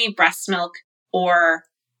 only breast milk or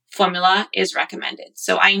formula is recommended.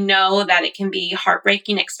 So I know that it can be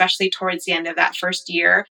heartbreaking, especially towards the end of that first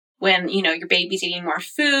year when, your baby's eating more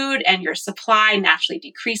food and your supply naturally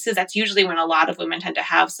decreases. That's usually when a lot of women tend to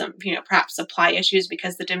have some, perhaps supply issues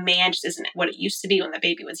because the demand just isn't what it used to be when the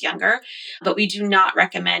baby was younger. But we do not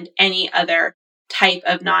recommend any other type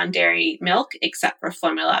of non-dairy milk except for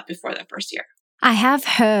formula before the first year. I have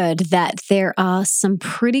heard that there are some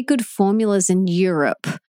pretty good formulas in Europe.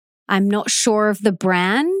 I'm not sure of the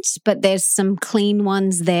brand, but there's some clean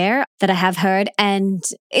ones there that I have heard. And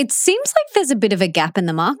it seems like there's a bit of a gap in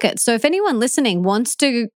the market. So if anyone listening wants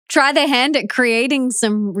to try their hand at creating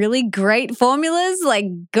some really great formulas, like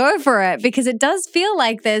go for it, because it does feel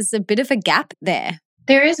like there's a bit of a gap there.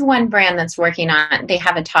 There is one brand that's working on, they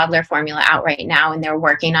have a toddler formula out right now, and they're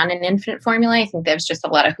working on an infant formula. I think there's just a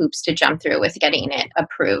lot of hoops to jump through with getting it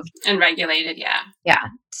approved. And regulated, yeah. Yeah.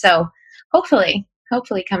 So hopefully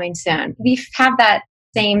coming soon. We have that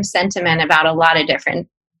same sentiment about a lot of different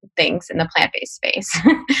things in the plant-based space,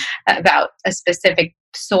 about a specific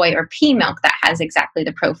soy or pea milk that has exactly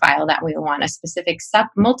the profile that we want, a specific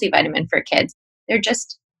multivitamin for kids. There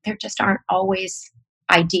just aren't always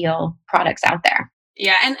ideal products out there.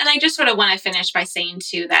 Yeah. And I just sort of want to finish by saying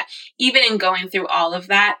too that even in going through all of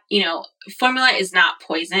that, formula is not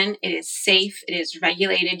poison. It is safe. It is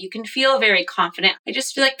regulated. You can feel very confident. I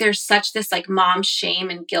just feel like there's such this like mom shame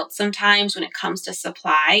and guilt sometimes when it comes to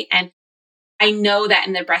supply. And I know that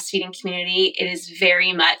in the breastfeeding community, it is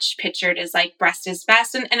very much pictured as like breast is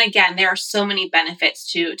best. And again, there are so many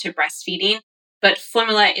benefits to breastfeeding. But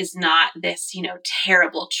formula is not this,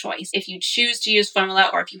 terrible choice. If you choose to use formula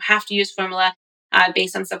or if you have to use formula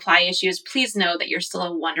based on supply issues, please know that you're still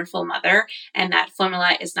a wonderful mother and that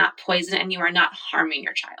formula is not poison and you are not harming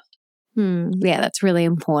your child. Yeah, that's really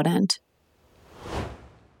important.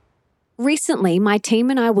 Recently, my team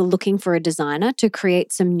and I were looking for a designer to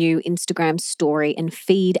create some new Instagram story and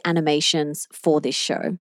feed animations for this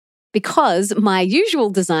show. Because my usual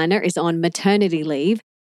designer is on maternity leave,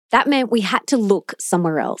 that meant we had to look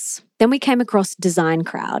somewhere else. Then we came across Design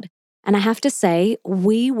Crowd. And I have to say,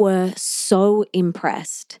 we were so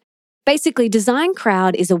impressed. Basically, Design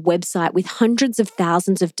Crowd is a website with hundreds of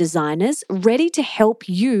thousands of designers ready to help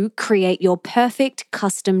you create your perfect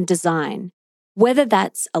custom design. Whether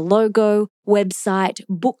that's a logo, website,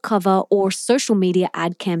 book cover, or social media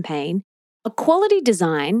ad campaign, a quality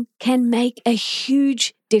design can make a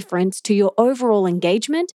huge difference to your overall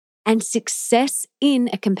engagement and success in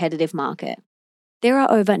a competitive market. There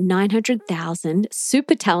are over 900,000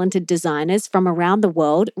 super talented designers from around the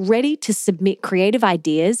world ready to submit creative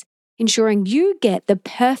ideas, ensuring you get the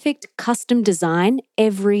perfect custom design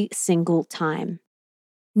every single time.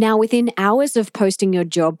 Now, within hours of posting your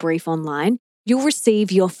job brief online, you'll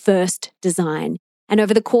receive your first design. And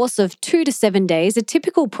over the course of 2 to 7 days, a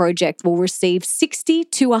typical project will receive 60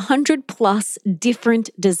 to 100 plus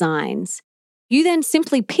different designs. You then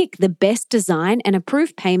simply pick the best design and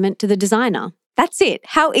approve payment to the designer. That's it.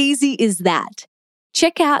 How easy is that?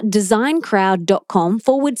 Check out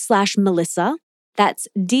designcrowd.com/Melissa. That's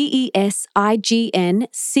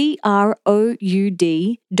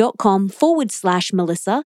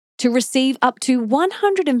DESIGNCROUD.com/Melissa to receive up to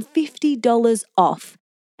 $150 off.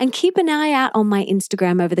 And keep an eye out on my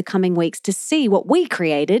Instagram over the coming weeks to see what we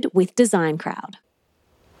created with Design Crowd.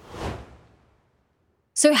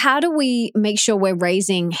 So how do we make sure we're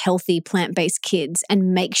raising healthy plant-based kids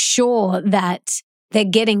and make sure that they're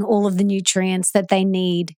getting all of the nutrients that they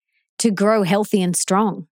need to grow healthy and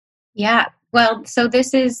strong? Yeah. Well, so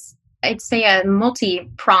this is, I'd say, a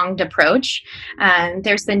multi-pronged approach.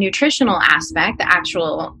 There's the nutritional aspect, the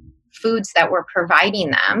actual foods that we're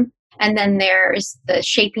providing them. And then there's the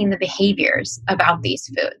shaping the behaviors about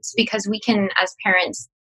these foods, because we can, as parents,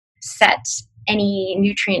 set any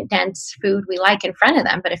nutrient-dense food we like in front of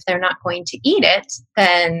them. But if they're not going to eat it,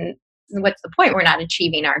 then what's the point? We're not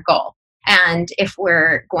achieving our goal. And if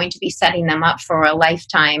we're going to be setting them up for a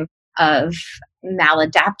lifetime of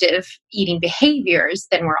maladaptive eating behaviors,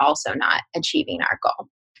 then we're also not achieving our goal.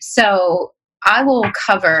 So I will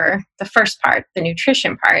cover the first part, the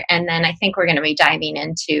nutrition part, and then I think we're going to be diving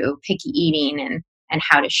into picky eating and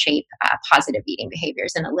how to shape positive eating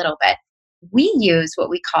behaviors in a little bit. We use what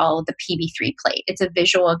we call the PB3 plate. It's a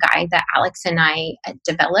visual guide that Alex and I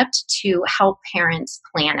developed to help parents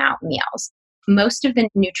plan out meals. Most of the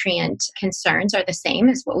nutrient concerns are the same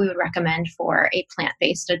as what we would recommend for a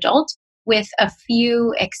plant-based adult, with a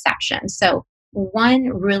few exceptions. So one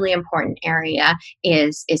really important area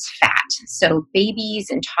is fat. So babies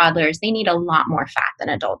and toddlers, they need a lot more fat than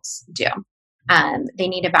adults do. They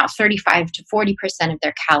need about 35 to 40% of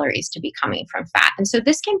their calories to be coming from fat. And so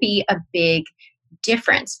this can be a big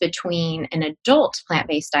difference between an adult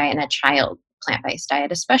plant-based diet and a child plant-based diet,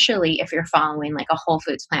 especially if you're following like a whole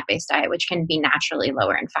foods plant-based diet, which can be naturally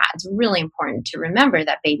lower in fat. It's really important to remember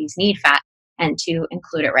that babies need fat and to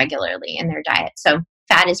include it regularly in their diet. So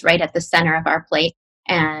fat is right at the center of our plate,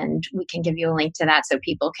 and we can give you a link to that so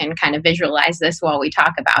people can kind of visualize this while we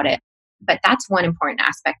talk about it. But that's one important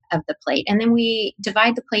aspect of the plate. And then we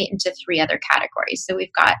divide the plate into three other categories. So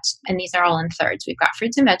we've got, and these are all in thirds, we've got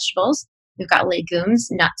fruits and vegetables, we've got legumes,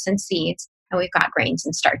 nuts and seeds, and we've got grains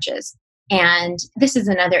and starches. And this is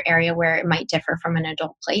another area where it might differ from an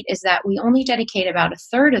adult plate, is that we only dedicate about a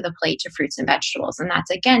third of the plate to fruits and vegetables. And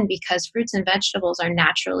that's again because fruits and vegetables are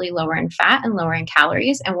naturally lower in fat and lower in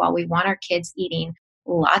calories. And while we want our kids eating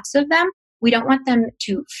lots of them, we don't want them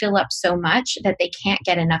to fill up so much that they can't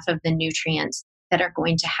get enough of the nutrients that are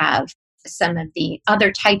going to have some of the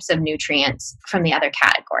other types of nutrients from the other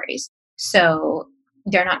categories. So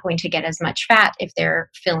they're not going to get as much fat if they're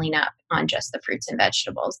filling up on just the fruits and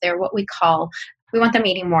vegetables. They're what we want them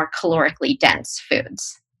eating more calorically dense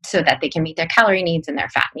foods so that they can meet their calorie needs and their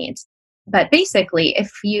fat needs. But basically,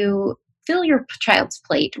 if you fill your child's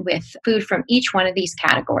plate with food from each one of these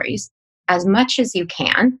categories as much as you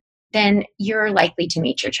can, then you're likely to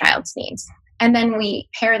meet your child's needs. And then we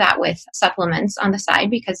pair that with supplements on the side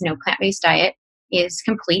because no plant-based diet is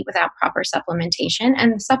complete without proper supplementation.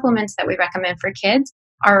 And the supplements that we recommend for kids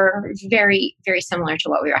are very, very similar to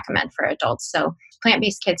what we recommend for adults. So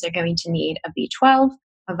plant-based kids are going to need a B12,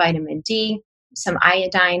 a vitamin D, some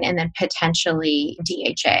iodine, and then potentially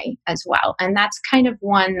DHA as well. And that's kind of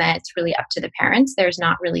one that's really up to the parents. There's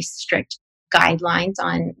not really strict guidelines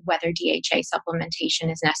on whether DHA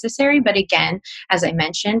supplementation is necessary. But again, as I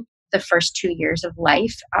mentioned, the first 2 years of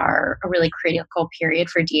life are a really critical period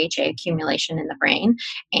for DHA accumulation in the brain.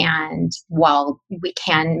 And while we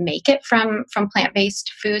can make it from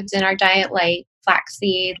plant-based foods in our diet, like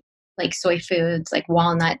flaxseed, like soy foods, like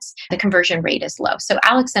walnuts, the conversion rate is low. So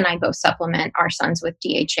Alex and I both supplement our sons with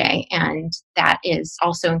DHA, and that is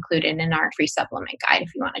also included in our free supplement guide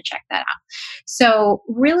if you want to check that out. So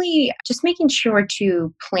really just making sure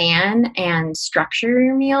to plan and structure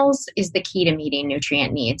your meals is the key to meeting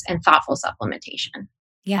nutrient needs and thoughtful supplementation.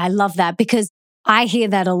 Yeah, I love that because I hear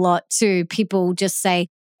that a lot too. People just say,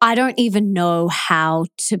 I don't even know how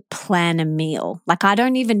to plan a meal. Like, I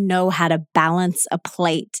don't even know how to balance a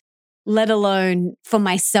plate, let alone for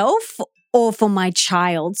myself or for my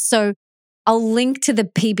child. So I'll link to the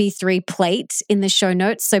PB3 plate in the show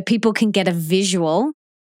notes so people can get a visual.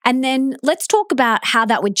 And then let's talk about how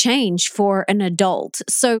that would change for an adult.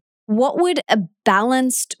 So what would a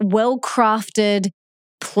balanced, well-crafted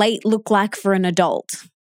plate look like for an adult?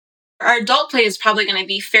 Our adult plate is probably going to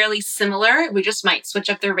be fairly similar. We just might switch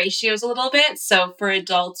up the ratios a little bit. So for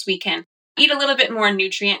adults, we can eat a little bit more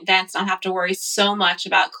nutrient dense, don't have to worry so much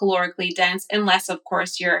about calorically dense, unless, of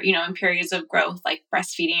course, you're, in periods of growth like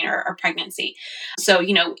breastfeeding or pregnancy. So,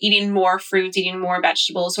 eating more fruits, eating more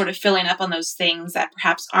vegetables, sort of filling up on those things that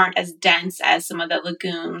perhaps aren't as dense as some of the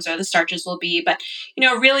legumes or the starches will be. But,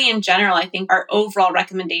 really in general, I think our overall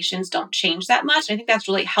recommendations don't change that much. I think that's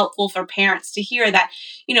really helpful for parents to hear that,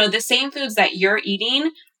 the same foods that you're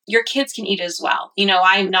eating, your kids can eat as well.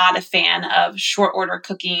 I'm not a fan of short order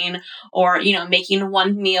cooking or, making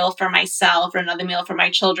one meal for myself or another meal for my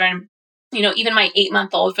children. Even my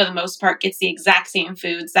 8-month-old, for the most part, gets the exact same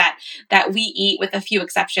foods that we eat, with a few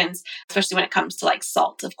exceptions, especially when it comes to like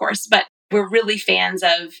salt, of course. But we're really fans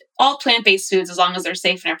of all plant-based foods, as long as they're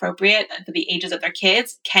safe and appropriate for the ages of their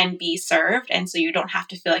kids, can be served. And so you don't have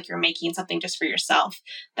to feel like you're making something just for yourself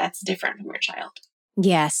that's different from your child.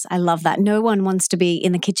 Yes, I love that. No one wants to be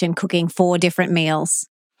in the kitchen cooking 4 different meals.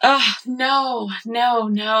 Oh, no. And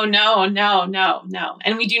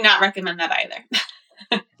we do not recommend that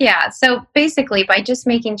either. Yeah. So basically, by just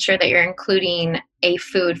making sure that you're including a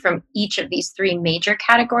food from each of these 3 major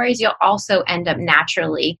categories, you'll also end up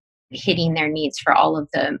naturally hitting their needs for all of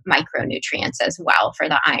the micronutrients as well, for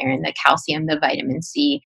the iron, the calcium, the vitamin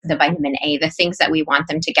C, the vitamin A, the things that we want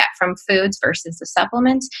them to get from foods versus the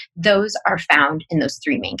supplements. Those are found in those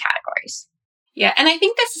 3 main categories. Yeah. And I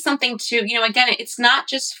think this is something too, again, it's not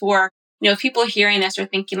just for, people hearing this or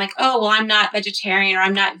thinking like, oh, well, I'm not vegetarian or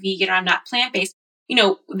I'm not vegan or I'm not plant-based.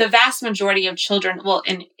 The vast majority of children, well,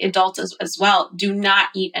 and adults as well, do not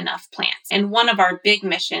eat enough plants. And one of our big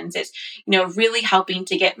missions is, really helping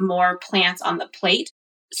to get more plants on the plate.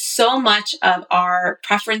 So much of our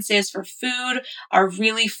preferences for food are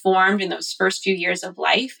really formed in those first few years of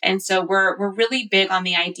life. And so we're really big on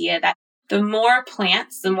the idea that the more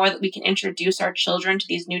plants, the more that we can introduce our children to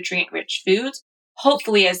these nutrient-rich foods.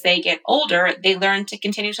 Hopefully, as they get older, they learn to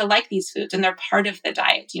continue to like these foods and they're part of the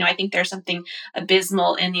diet. I think there's something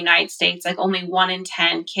abysmal in the United States, like only 1 in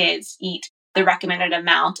 10 kids eat the recommended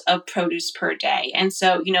amount of produce per day. And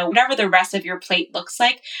so, whatever the rest of your plate looks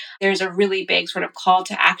like, there's a really big sort of call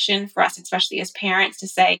to action for us, especially as parents, to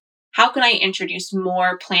say, how can I introduce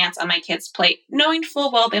more plants on my kids' plate, knowing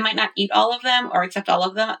full well they might not eat all of them or accept all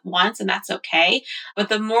of them at once, and that's okay. But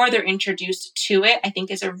the more they're introduced to it, I think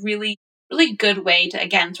is a really, really good way to,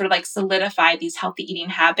 again, sort of like solidify these healthy eating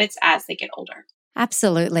habits as they get older.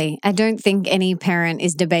 Absolutely. I don't think any parent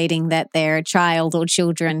is debating that their child or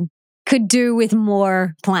children could do with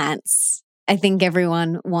more plants. I think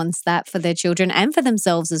everyone wants that for their children and for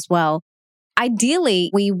themselves as well. Ideally,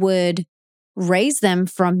 we would raise them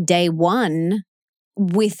from day one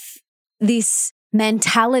with this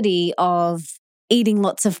mentality of eating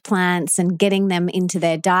lots of plants and getting them into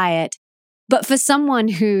their diet. But for someone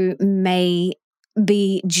who may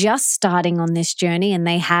be just starting on this journey and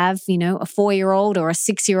they have, a 4-year-old or a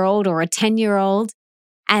 6-year-old or a 10-year-old,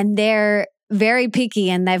 and they're very picky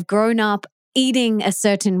and they've grown up eating a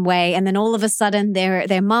certain way, and then all of a sudden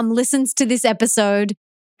their mum listens to this episode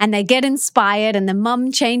and they get inspired and the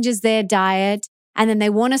mum changes their diet, and then they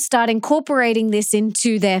want to start incorporating this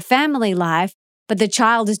into their family life, but the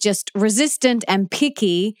child is just resistant and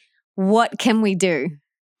picky. What can we do?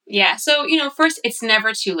 Yeah. So, first, it's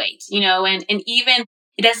never too late, and even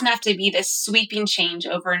it doesn't have to be this sweeping change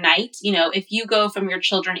overnight. If you go from your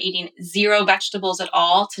children eating 0 vegetables at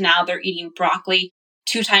all to now they're eating broccoli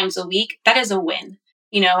 2 times a week, that is a win,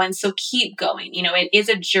 and so keep going. It is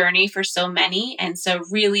a journey for so many. And so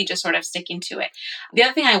really just sort of sticking to it. The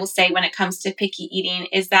other thing I will say when it comes to picky eating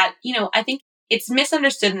is that, I think it's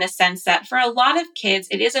misunderstood in the sense that for a lot of kids,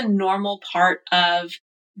 it is a normal part of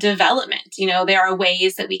development. There are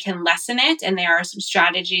ways that we can lessen it, and there are some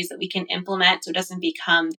strategies that we can implement so it doesn't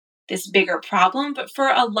become this bigger problem. But for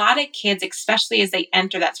a lot of kids, especially as they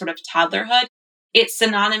enter that sort of toddlerhood, it's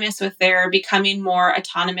synonymous with their becoming more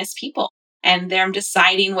autonomous people and them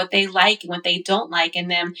deciding what they like and what they don't like, and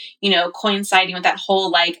them, coinciding with that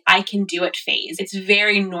whole I can do it phase. It's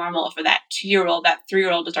very normal for that 2-year-old, that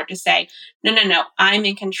 3-year-old to start to say, no, I'm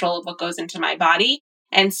in control of what goes into my body.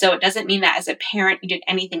 And so it doesn't mean that as a parent, you did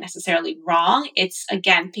anything necessarily wrong. It's,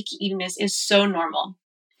 again, picky eating is so normal.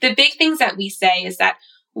 The big things that we say is that,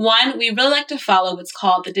 one, we really like to follow what's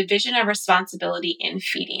called the division of responsibility in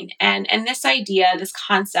feeding. And this idea, this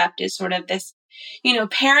concept is sort of this,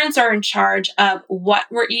 parents are in charge of what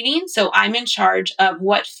we're eating. So I'm in charge of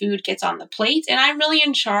what food gets on the plate, and I'm really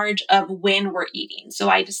in charge of when we're eating. So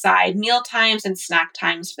I decide meal times and snack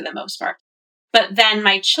times for the most part. But then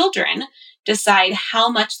my children decide how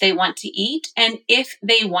much they want to eat and if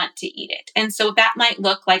they want to eat it. And so that might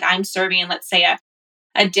look like I'm serving, let's say,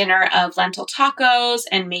 a dinner of lentil tacos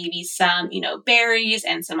and maybe some, berries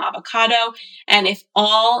and some avocado. And if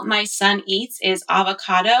all my son eats is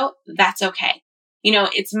avocado, that's okay.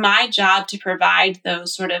 It's my job to provide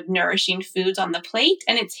those sort of nourishing foods on the plate.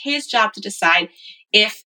 And it's his job to decide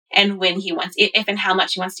if and when he wants, if and how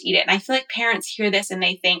much he wants to eat it. And I feel like parents hear this and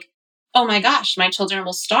they think, oh my gosh, my children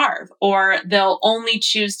will starve, or they'll only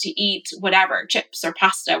choose to eat whatever, chips or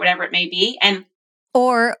pasta, whatever it may be.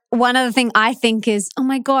 Or one other thing I think is, oh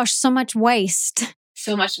my gosh, so much waste.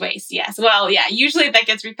 So much waste, yes. Well, yeah, usually that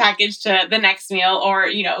gets repackaged to the next meal,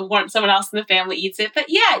 or, someone else in the family eats it. But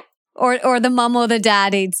yeah. Or the mom or the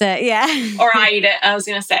dad eats it, yeah. Or I eat it, I was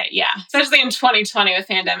going to say, yeah. Especially in 2020 with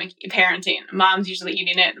pandemic parenting. Mom's usually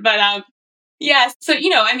eating it. But yeah. So,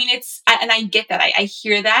 and I get that. I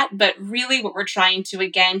hear that. But really what we're trying to,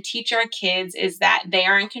 again, teach our kids is that they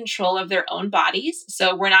are in control of their own bodies.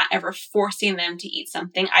 So we're not ever forcing them to eat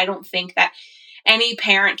something. I don't think that any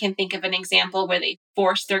parent can think of an example where they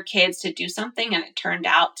forced their kids to do something and it turned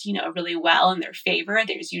out, really well in their favor.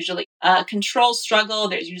 There's usually a control struggle.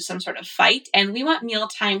 There's usually some sort of fight. And we want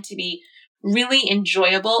mealtime to be really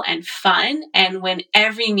enjoyable and fun. And when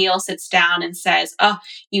every meal sits down and says, oh,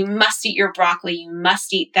 you must eat your broccoli, you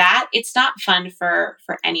must eat that, it's not fun for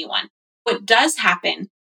anyone. What does happen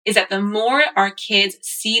is that the more our kids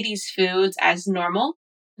see these foods as normal,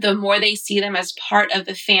 the more they see them as part of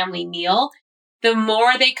the family meal, the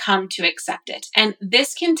more they come to accept it. And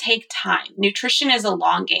this can take time. Nutrition is a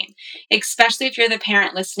long game, especially if you're the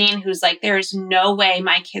parent listening who's like, there is no way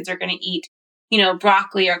my kids are going to eat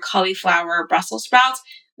broccoli or cauliflower or Brussels sprouts.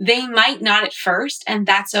 They might not at first, and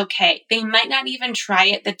that's okay. They might not even try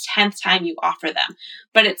it the 10th time you offer them.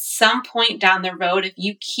 But at some point down the road, if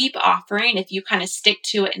you keep offering, if you kind of stick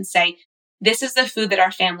to it and say, this is the food that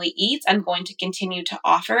our family eats, I'm going to continue to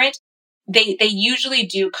offer it, they usually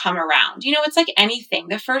do come around. It's like anything.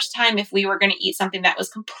 The first time, if we were going to eat something that was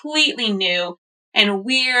completely new and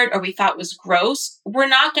weird, or we thought was gross, we're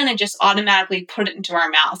not going to just automatically put it into our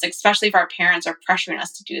mouths, especially if our parents are pressuring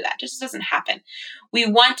us to do that. It just doesn't happen. We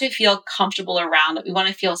want to feel comfortable around it. We want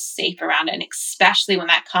to feel safe around it. And especially when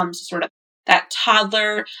that comes to sort of that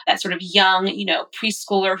toddler, that sort of young,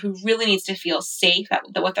 preschooler who really needs to feel safe at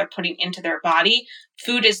what they're putting into their body.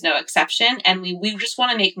 Food is no exception. And we just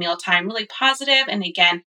want to make mealtime really positive. And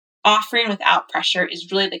again, offering without pressure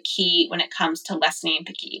is really the key when it comes to lessening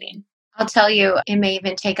picky eating. I'll tell you, it may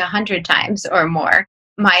even take 100 times or more.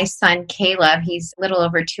 My son, Caleb, he's a little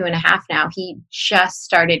over 2.5 now. He just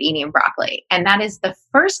started eating broccoli. And that is the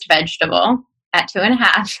first vegetable at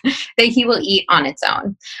 2.5 that he will eat on its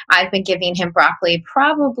own. I've been giving him broccoli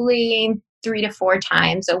probably 3 to 4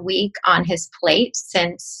 times a week on his plate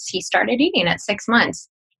since he started eating at 6 months.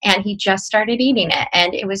 And he just started eating it.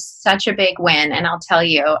 And it was such a big win. And I'll tell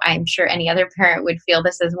you, I'm sure any other parent would feel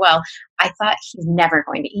this as well. I thought he's never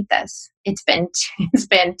going to eat this. It's been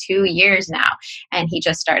 2 years now, and he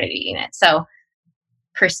just started eating it. So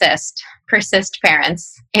persist,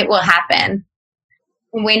 parents. It will happen.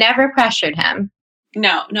 We never pressured him.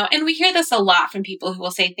 No. And we hear this a lot from people who will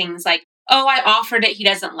say things like, oh, I offered it, he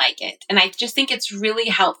doesn't like it. And I just think it's really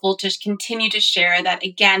helpful to continue to share that,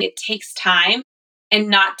 again, it takes time. And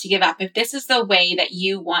not to give up. If this is the way that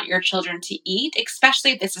you want your children to eat,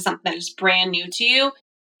 especially if this is something that is brand new to you,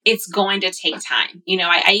 it's going to take time.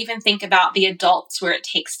 I even think about the adults where it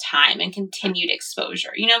takes time and continued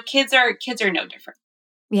exposure. Kids are no different.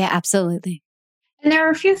 Yeah, absolutely. And there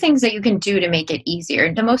are a few things that you can do to make it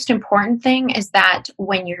easier. The most important thing is that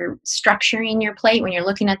when you're structuring your plate, when you're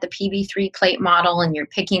looking at the PB3 plate model and you're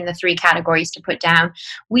picking the 3 categories to put down,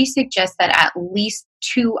 we suggest that at least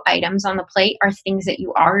 2 items on the plate are things that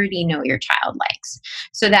you already know your child likes.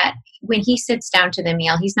 So that when he sits down to the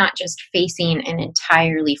meal, he's not just facing an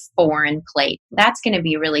entirely foreign plate. That's going to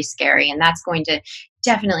be really scary. And that's going to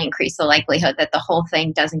definitely increase the likelihood that the whole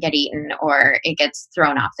thing doesn't get eaten or it gets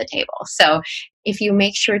thrown off the table. So if you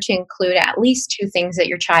make sure to include at least 2 things that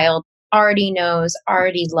your child already knows,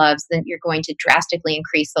 already loves, then you're going to drastically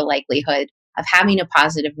increase the likelihood of having a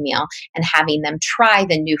positive meal and having them try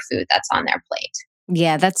the new food that's on their plate.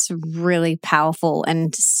 Yeah, that's really powerful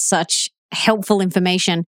and such helpful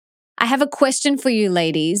information. I have a question for you,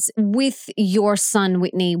 ladies. With your son,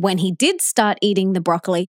 Whitney, when he did start eating the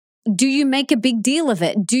broccoli, do you make a big deal of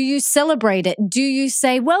it? Do you celebrate it? Do you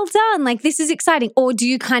say, well done, like this is exciting? Or do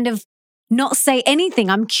you kind of not say anything?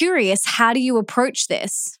 I'm curious, how do you approach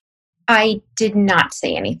this? I did not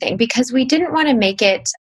say anything because we didn't want to make it,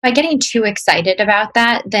 by getting too excited about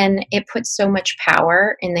that, then it puts so much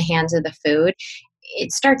power in the hands of the food.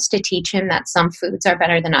 It starts to teach him that some foods are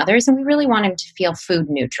better than others. And we really want him to feel food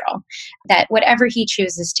neutral, that whatever he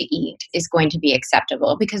chooses to eat is going to be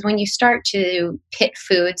acceptable. Because when you start to pit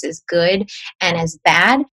foods as good and as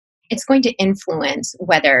bad, it's going to influence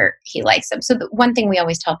whether he likes them. So the one thing we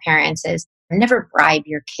always tell parents is never bribe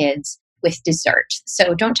your kids with dessert.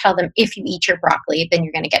 So don't tell them if you eat your broccoli, then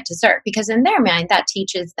you're going to get dessert. Because in their mind, that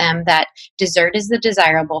teaches them that dessert is the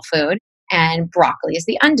desirable food and broccoli is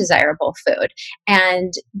the undesirable food.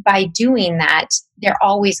 And by doing that, they're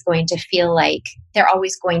always going to feel like they're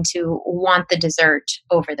always going to want the dessert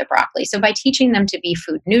over the broccoli. So by teaching them to be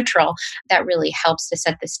food neutral, that really helps to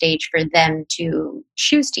set the stage for them to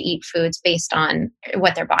choose to eat foods based on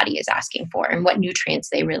what their body is asking for and what nutrients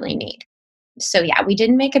they really need. So yeah, we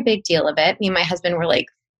didn't make a big deal of it. Me and my husband were like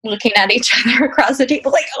looking at each other across the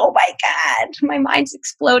table like, oh my God, my mind's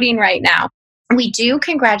exploding right now. We do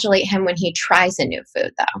congratulate him when he tries a new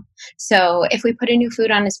food, though. So if we put a new food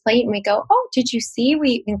on his plate and we go, oh, did you see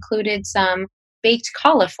we included some baked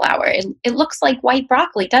cauliflower? It looks like white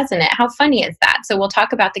broccoli, doesn't it? How funny is that? So we'll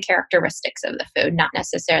talk about the characteristics of the food, not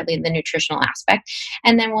necessarily the nutritional aspect.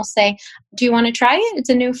 And then we'll say, do you want to try it? It's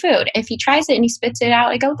a new food. If he tries it and he spits it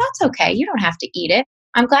out, I go, that's okay. You don't have to eat it.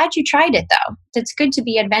 I'm glad you tried it, though. It's good to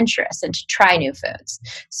be adventurous and to try new foods.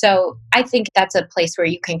 So I think that's a place where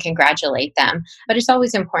you can congratulate them. But it's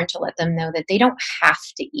always important to let them know that they don't have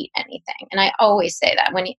to eat anything. And I always say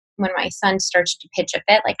that when my son starts to pitch a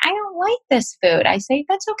fit, like, I don't like this food, I say,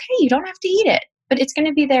 that's okay. You don't have to eat it, but it's going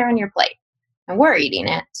to be there on your plate. And we're eating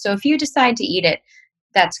it. So if you decide to eat it,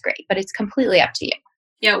 that's great. But it's completely up to you.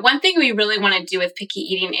 Yeah, one thing we really want to do with picky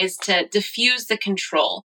eating is to diffuse the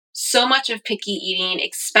control. So much of picky eating,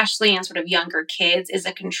 especially in sort of younger kids, is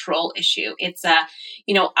a control issue. It's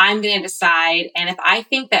I'm going to decide. And if I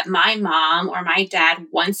think that my mom or my dad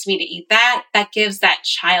wants me to eat that, that gives that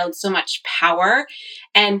child so much power.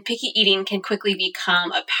 And picky eating can quickly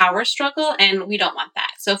become a power struggle, and we don't want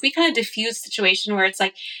that. So if we kind of diffuse the situation where it's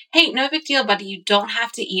like, hey, no big deal, buddy, you don't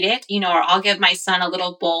have to eat it, or I'll give my son a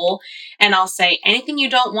little bowl and I'll say, anything you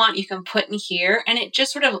don't want, you can put in here. And it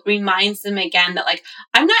just sort of reminds them again that like,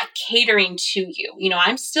 I'm not catering to you.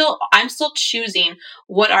 I'm still choosing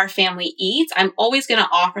what our family eats. I'm always going to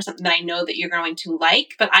offer something that I know that you're going to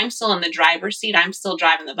like, but I'm still in the driver's seat. I'm still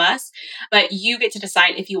driving the bus, but you get to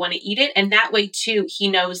decide if you want to eat it. And that way too, he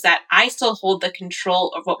knows that I still hold the control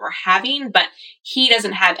of what we're having, but he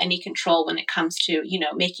doesn't have any control when it comes to,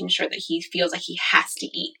 making sure that he feels like he has to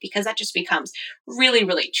eat, because that just becomes really,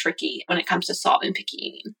 really tricky when it comes to solving picky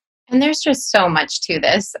eating. And there's just so much to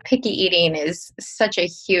this. Picky eating is such a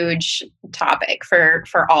huge topic for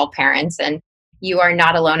all parents, and you are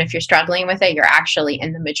not alone if you're struggling with it. You're actually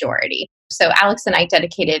in the majority. So Alex and I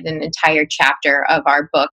dedicated an entire chapter of our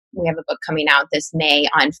book. We have a book coming out this May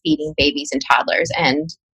on feeding babies and toddlers, and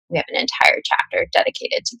we have an entire chapter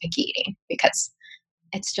dedicated to picky eating because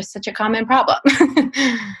it's just such a common problem.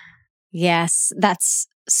 Yes, that's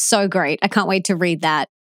so great. I can't wait to read that.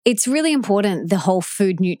 It's really important, the whole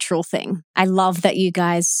food neutral thing. I love that you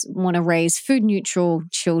guys want to raise food neutral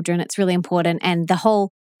children. It's really important. And the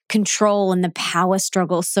whole control and the power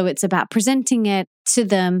struggle. So it's about presenting it to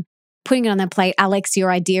them, putting it on their plate. Alex,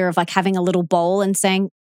 your idea of like having a little bowl and saying,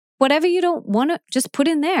 whatever you don't want to just put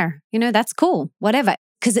in there, that's cool, whatever.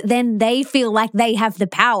 Because then they feel like they have the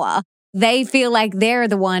power. They feel like they're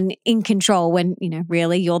the one in control when,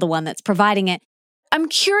 really you're the one that's providing it. I'm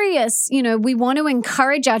curious, we want to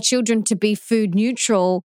encourage our children to be food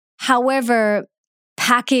neutral. However,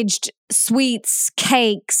 packaged sweets,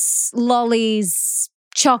 cakes, lollies,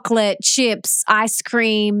 chocolate, chips, ice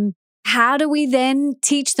cream, how do we then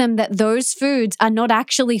teach them that those foods are not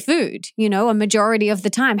actually food, a majority of the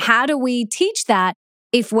time? How do we teach that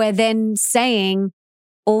if we're then saying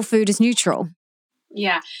all food is neutral?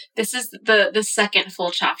 Yeah, this is the second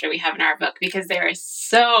full chapter we have in our book because there is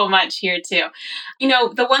so much here too.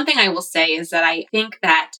 The one thing I will say is that I think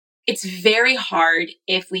that it's very hard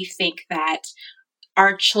if we think that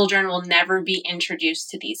our children will never be introduced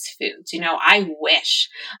to these foods. I wish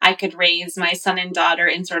I could raise my son and daughter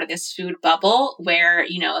in sort of this food bubble where,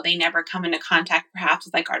 they never come into contact perhaps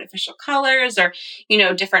with like artificial colors or,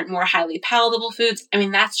 different more highly palatable foods. I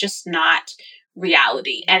mean, that's just not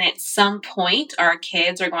reality. And at some point, our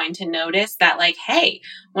kids are going to notice that like, hey,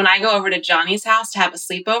 when I go over to Johnny's house to have a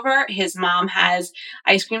sleepover, his mom has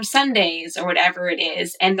ice cream sundaes or whatever it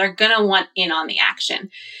is, and they're going to want in on the action.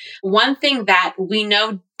 One thing that we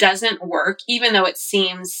know doesn't work, even though it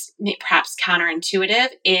seems perhaps counterintuitive,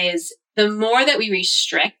 is the more that we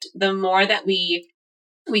restrict, the more that we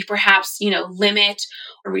perhaps, limit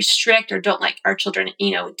or restrict or don't like our children,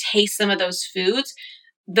 taste some of those foods,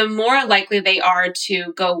 the more likely they are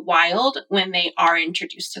to go wild when they are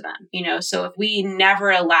introduced to them, So if we never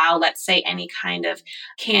allow, let's say, any kind of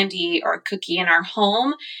candy or cookie in our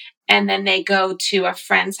home, and then they go to a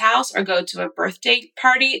friend's house or go to a birthday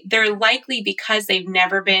party, they're likely, because they've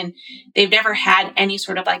never had any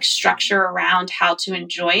sort of like structure around how to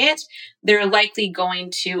enjoy it, they're likely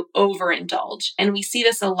going to overindulge. And we see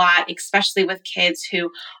this a lot, especially with kids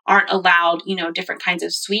who aren't allowed, different kinds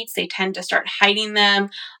of sweets. They tend to start hiding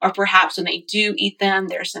them, or perhaps when they do eat them,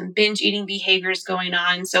 there's some binge eating behaviors going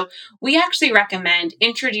on. So we actually recommend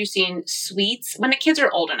introducing sweets when the kids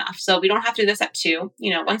are old enough. So we don't have to do this at 2,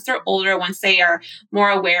 once they're older, once they are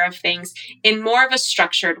more aware of things, in more of a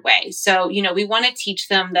structured way. So, we want to teach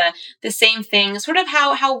them the same thing, sort of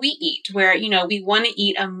how we eat, where, we want to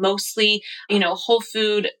eat a mostly, whole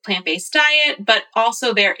food, plant-based diet, but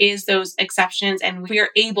also there is those exceptions and we are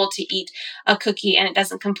able to eat a cookie and it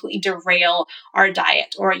doesn't completely derail our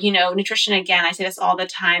diet. Or, nutrition, again, I say this all the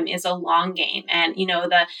time, is a long game. And,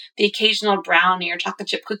 the occasional brownie or chocolate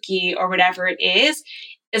chip cookie or whatever it is,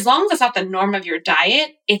 as long as it's not the norm of your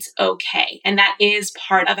diet, it's okay. And that is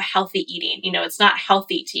part of a healthy eating. It's not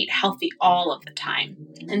healthy to eat healthy all of the time.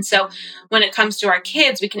 And so when it comes to our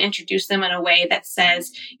kids, we can introduce them in a way that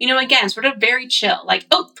says, again, sort of very chill, like,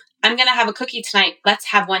 oh, I'm going to have a cookie tonight. Let's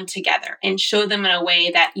have one together, and show them in a way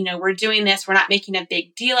that, we're doing this. We're not making a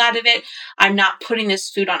big deal out of it. I'm not putting this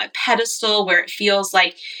food on a pedestal where it feels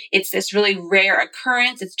like it's this really rare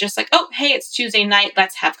occurrence. It's just like, oh, hey, it's Tuesday night.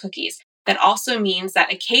 Let's have cookies. That also means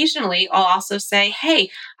that occasionally I'll also say,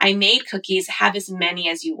 hey, I made cookies, have as many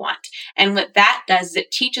as you want. And what that does is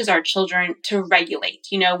it teaches our children to regulate.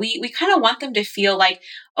 We kind of want them to feel like,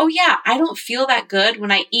 oh yeah, I don't feel that good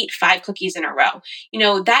when I eat 5 cookies in a row.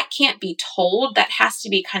 That can't be told. That has to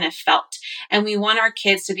be kind of felt. And we want our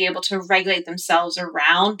kids to be able to regulate themselves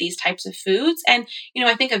around these types of foods. And,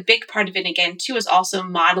 I think a big part of it, again, too, is also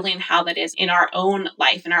modeling how that is in our own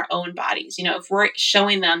life, in our own bodies. If we're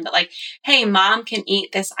showing them that, like, hey, mom can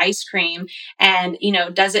eat this ice cream and,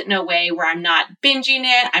 does it in a way where I'm not binging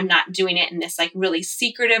it. I'm not doing it in this like really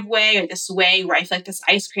secretive way or this way where I feel like this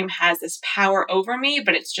ice cream has this power over me,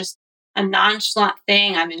 but it's just a nonchalant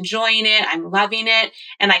thing. I'm enjoying it. I'm loving it.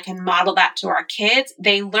 And I can model that to our kids.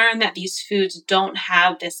 They learn that these foods don't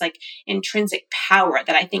have this like intrinsic power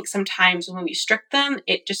that I think sometimes when we restrict them,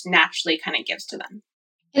 it just naturally kind of gives to them.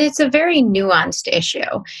 And it's a very nuanced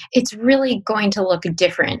issue. It's really going to look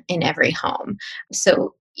different in every home.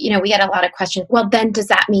 So, we get a lot of questions. Well, then does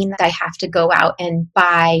that mean that I have to go out and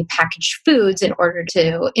buy packaged foods in order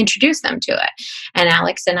to introduce them to it? And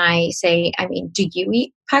Alex and I say, I mean, do you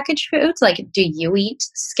eat packaged foods? Like, do you eat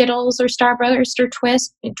Skittles or Starburst or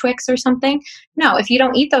Twix or something? No, if you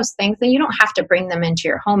don't eat those things, then you don't have to bring them into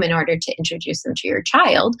your home in order to introduce them to your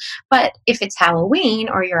child. But if it's Halloween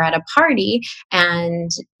or you're at a party and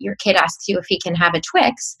your kid asks you if he can have a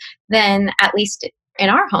Twix, then at least in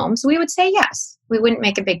our homes, we would say yes. We wouldn't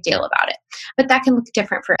make a big deal about it. But that can look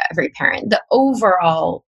different for every parent. The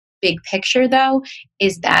overall big picture, though,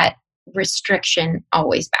 is that restriction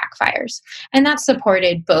always backfires. And that's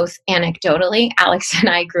supported both anecdotally. Alex and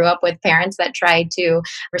I grew up with parents that tried to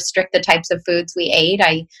restrict the types of foods we ate.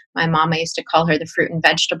 My mom, I used to call her the fruit and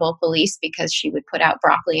vegetable police because she would put out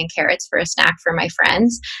broccoli and carrots for a snack for my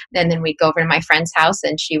friends. And then we'd go over to my friend's house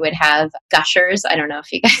and she would have Gushers. I don't know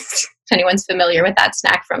if you guys, if anyone's familiar with that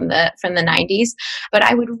snack from the 90s, but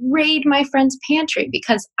I would raid my friend's pantry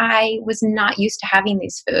because I was not used to having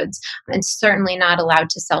these foods and certainly not allowed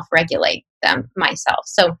to self-regulate them myself.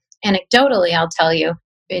 So anecdotally, I'll tell you,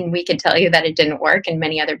 and we can tell you that it didn't work, and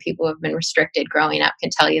many other people who have been restricted growing up can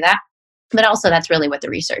tell you that. But also that's really what the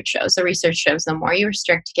research shows. The research shows the more you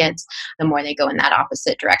restrict kids, the more they go in that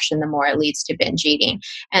opposite direction, the more it leads to binge eating.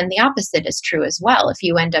 And the opposite is true as well. If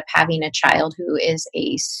you end up having a child who is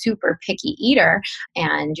a super picky eater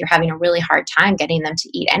and you're having a really hard time getting them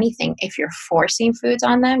to eat anything, if you're forcing foods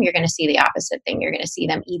on them, you're going to see the opposite thing. You're going to see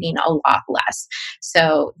them eating a lot less.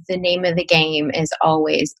 So the name of the game is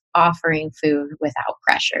always offering food without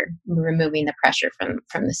pressure, removing the pressure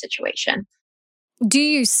from the situation. Do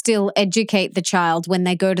you still educate the child when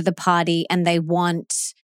they go to the party and they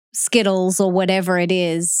want Skittles or whatever it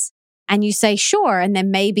is, and you say, sure, and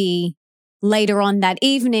then maybe later on that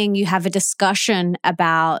evening you have a discussion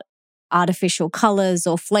about artificial colors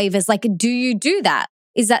or flavors? Like, do you do that?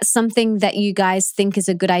 Is that something that you guys think is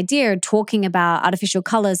a good idea, talking about artificial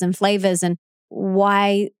colors and flavors and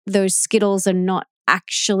why those Skittles are not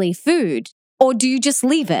actually food? Or do you just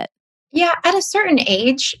leave it? Yeah, at a certain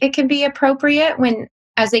age, it can be appropriate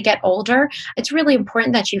as they get older. It's really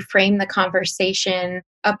important that you frame the conversation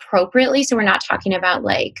appropriately. So we're not talking about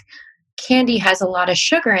like candy has a lot of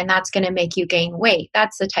sugar and that's going to make you gain weight.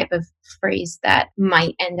 That's the type of phrase that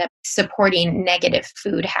might end up supporting negative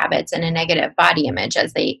food habits and a negative body image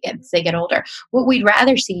as they get older. What we'd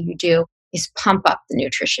rather see you do is pump up the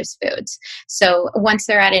nutritious foods. So once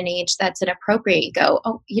they're at an age that's inappropriate, you go,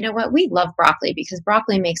 oh, you know what? We love broccoli because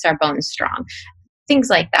broccoli makes our bones strong. Things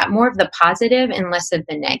like that, more of the positive and less of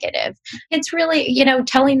the negative. It's really,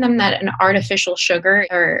 telling them that an artificial sugar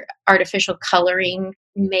or artificial coloring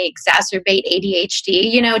may exacerbate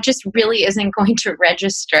ADHD, it just really isn't going to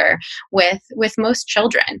register with most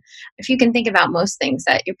children. If you can think about most things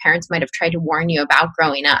that your parents might have tried to warn you about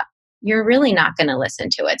growing up, you're really not going to listen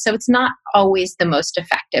to it. So it's not always the most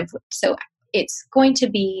effective. So it's going to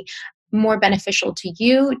be more beneficial to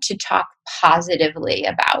you to talk positively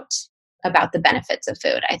about the benefits of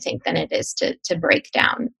food, I think, than it is to break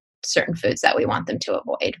down certain foods that we want them to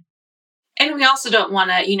avoid. And we also don't want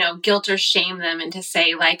to, guilt or shame them and to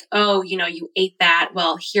say like, oh, you ate that.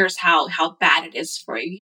 Well, here's how bad it is for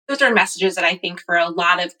you. Those are messages that I think for a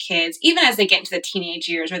lot of kids, even as they get into the teenage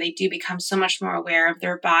years where they do become so much more aware of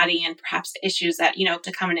their body and perhaps the issues that,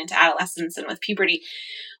 to coming into adolescence and with puberty,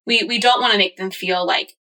 we don't want to make them feel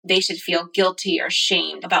like they should feel guilty or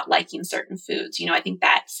shamed about liking certain foods. I think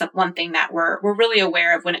that's one thing that we're really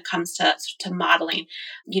aware of when it comes to modeling,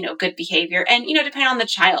 good behavior. And, depending on the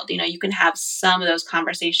child, you can have some of those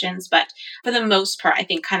conversations, but for the most part, I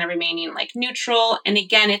think kind of remaining like neutral. And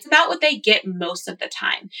again, it's about what they get most of the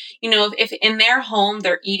time. If in their home,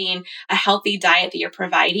 they're eating a healthy diet that you're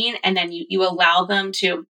providing, and then you allow them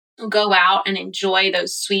to go out and enjoy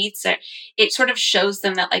those sweets, it sort of shows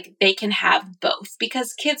them that like they can have both,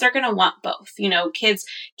 because kids are going to want both.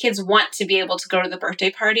 Kids want to be able to go to the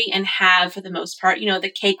birthday party and have, for the most part,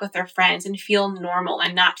 the cake with their friends and feel normal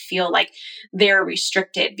and not feel like they're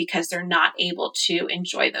restricted because they're not able to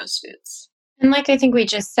enjoy those foods. And like I think we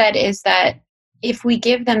just said, is that if we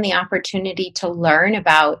give them the opportunity to learn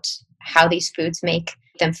about how these foods make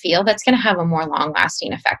them feel, that's going to have a more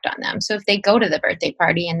long-lasting effect on them. So if they go to the birthday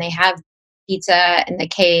party and they have pizza and the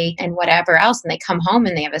cake and whatever else, and they come home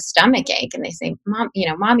and they have a stomach ache and they say,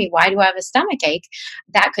 Mommy, why do I have a stomach ache?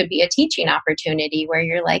 That could be a teaching opportunity where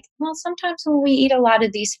you're like, well, sometimes when we eat a lot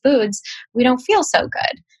of these foods, we don't feel so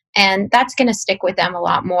good. And that's going to stick with them a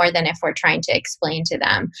lot more than if we're trying to explain to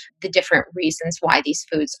them the different reasons why these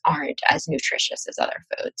foods aren't as nutritious as other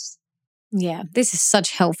foods. Yeah, this is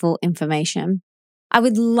such helpful information. I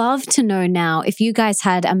would love to know now if you guys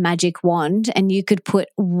had a magic wand and you could put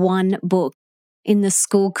one book in the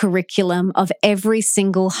school curriculum of every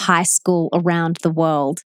single high school around the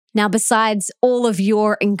world. Now, besides all of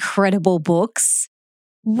your incredible books,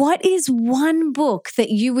 what is one book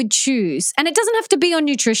that you would choose? And it doesn't have to be on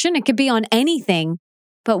nutrition. It could be on anything.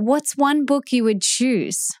 But what's one book you would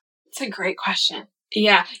choose? It's a great question.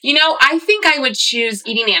 Yeah. I think I would choose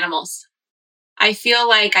Eating Animals. I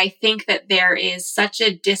think that there is such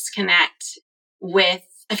a disconnect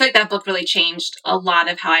I feel like that book really changed a lot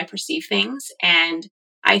of how I perceive things. And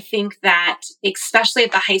I think that, especially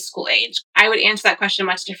at the high school age, I would answer that question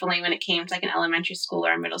much differently when it came to like an elementary school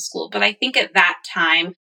or a middle school. But I think at that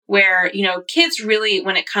time where, kids really,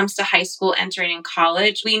 when it comes to high school entering in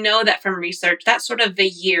college, we know that from research, that's sort of the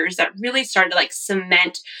years that really started to like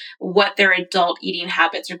cement what their adult eating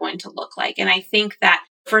habits are going to look like. And I think that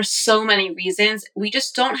for so many reasons, we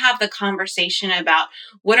just don't have the conversation about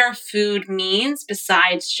what our food means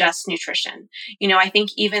besides just nutrition. I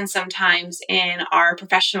think even sometimes in our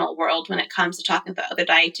professional world, when it comes to talking to other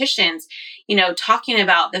dietitians, talking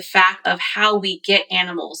about the fact of how we get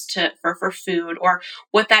animals for food, or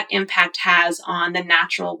what that impact has on the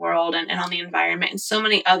natural world and on the environment, and so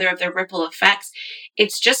many other of the ripple effects,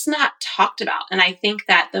 it's just not talked about. And I think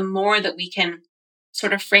that the more that we can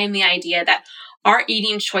sort of frame the idea that our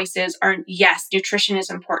eating choices are, yes, nutrition is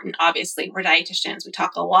important. Obviously, we're dietitians. We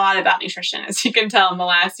talk a lot about nutrition, as you can tell in the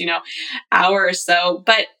last, hour or so,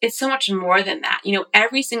 but it's so much more than that.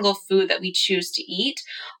 Every single food that we choose to eat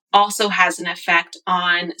also has an effect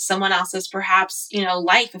on someone else's, perhaps,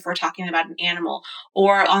 life, if we're talking about an animal,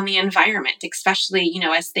 or on the environment, especially,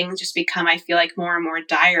 as things just become, I feel like, more and more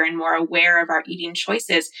dire and more aware of our eating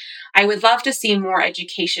choices. I would love to see more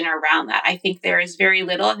education around that. I think there is very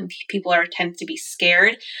little, and people tend to be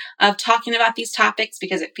scared of talking about these topics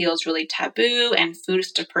because it feels really taboo, and food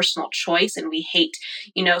is a personal choice. And we hate,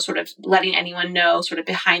 sort of letting anyone know sort of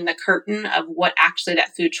behind the curtain of what actually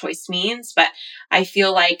that food choice means. But I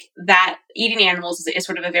feel like that Eating Animals is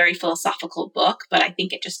sort of a very philosophical book, but I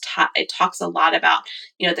think it just it talks a lot about,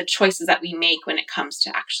 the choices that we make when it comes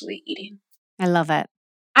to actually eating. I love it.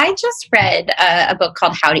 I just read a book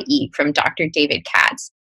called How to Eat from Dr. David Katz,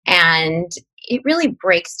 and it really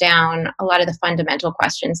breaks down a lot of the fundamental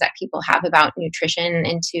questions that people have about nutrition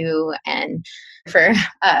and for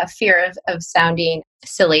fear of sounding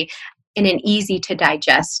silly, in an easy to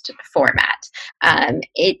digest format.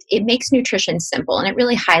 It makes nutrition simple, and it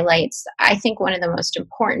really highlights, I think, one of the most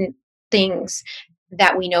important things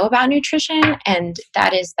that we know about nutrition, and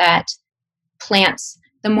that is that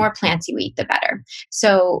the more plants you eat, the better.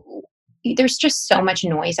 So there's just so much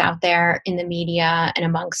noise out there in the media and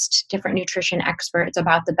amongst different nutrition experts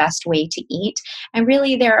about the best way to eat. And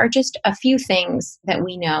really, there are just a few things that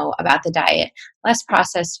we know about the diet: less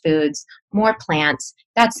processed foods, more plants.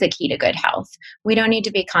 That's the key to good health. We don't need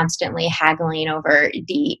to be constantly haggling over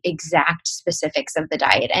the exact specifics of the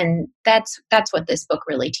diet. And that's what this book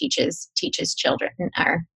really teaches children,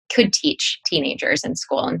 or could teach teenagers in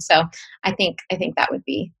school. And so I think that would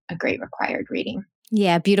be a great required reading.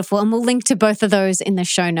 Yeah, beautiful. And we'll link to both of those in the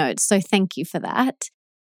show notes. So thank you for that.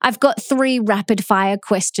 I've got 3 rapid fire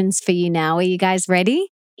questions for you now. Are you guys ready?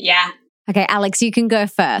 Yeah. Okay, Alex, you can go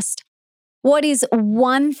first. What is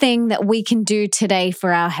one thing that we can do today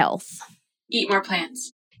for our health? Eat more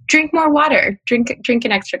plants. Drink more water. Drink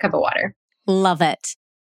an extra cup of water. Love it.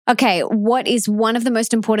 Okay, what is one of the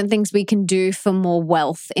most important things we can do for more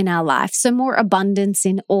wealth in our life? So more abundance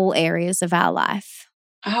in all areas of our life.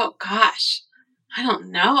 Oh, gosh. I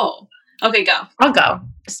don't know. Okay, go. I'll go.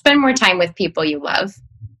 Spend more time with people you love.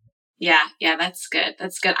 Yeah, that's good.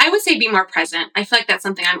 That's good. I would say be more present. I feel like that's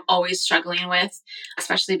something I'm always struggling with,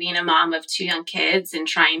 especially being a mom of 2 young kids and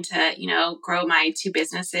trying to, grow my 2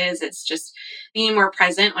 businesses. It's just being more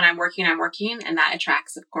present. When I'm working, and that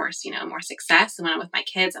attracts, of course, more success. And when I'm with my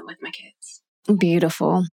kids, I'm with my kids.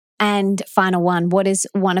 Beautiful. And final one, what is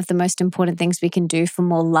one of the most important things we can do for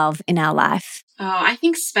more love in our life? Oh, I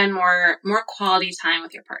think spend more quality time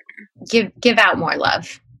with your partner. Give out more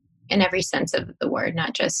love in every sense of the word,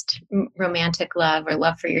 not just romantic love or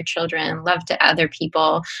love for your children, love to other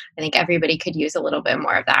people. I think everybody could use a little bit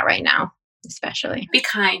more of that right now, especially. Be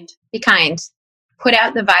kind. Be kind. Put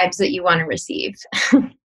out the vibes that you want to receive.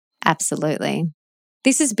 Absolutely.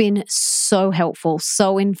 This has been so helpful,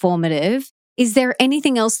 so informative. Is there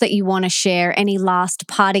anything else that you want to share? Any last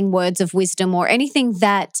parting words of wisdom or anything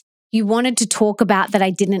that you wanted to talk about that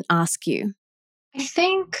I didn't ask you? I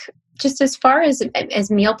think just as far as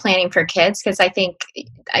meal planning for kids, because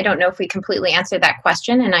I don't know if we completely answered that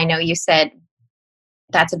question. And I know you said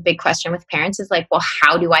that's a big question with parents is like, well,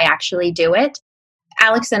 how do I actually do it?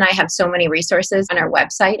 Alex and I have so many resources on our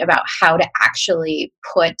website about how to actually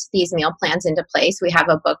put these meal plans into place. We have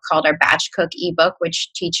a book called our Batch Cook ebook,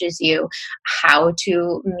 which teaches you how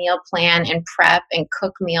to meal plan and prep and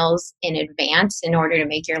cook meals in advance in order to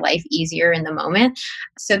make your life easier in the moment.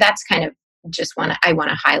 So that's kind of I want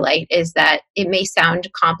to highlight is that it may sound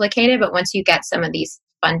complicated, but once you get some of these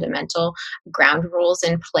fundamental ground rules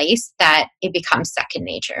in place, that it becomes second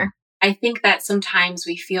nature. I think that sometimes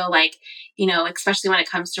we feel like, especially when it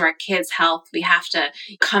comes to our kids' health, we have to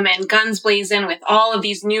come in guns blazing with all of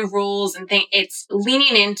these new rules and think it's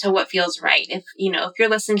leaning into what feels right. If you're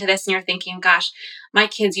listening to this and you're thinking, gosh, my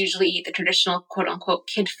kids usually eat the traditional quote unquote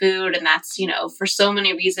kid food. And that's, for so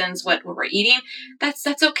many reasons what we're eating. That's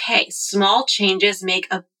okay. Small changes make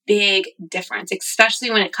a big difference, especially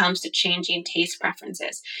when it comes to changing taste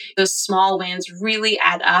preferences. Those small wins really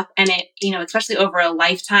add up, and it, especially over a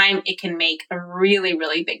lifetime, it can make a really,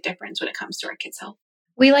 really big difference when it comes to our kids' health.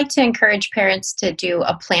 We like to encourage parents to do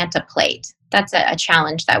a plant a plate. That's a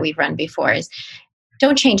challenge that we've run before is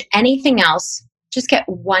don't change anything else. Just get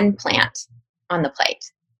one plant on the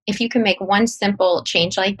plate. If you can make one simple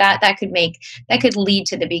change like that, that could lead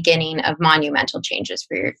to the beginning of monumental changes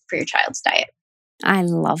for your child's diet. I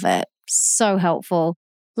love it. So helpful.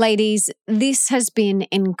 Ladies, this has been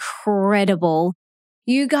incredible.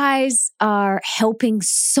 You guys are helping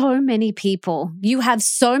so many people. You have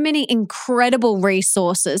so many incredible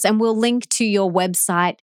resources, and we'll link to your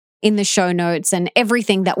website in the show notes and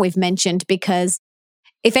everything that we've mentioned, because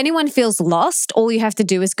if anyone feels lost, all you have to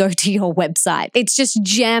do is go to your website. It's just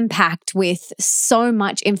jam-packed with so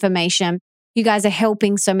much information. You guys are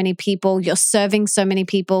helping so many people. You're serving so many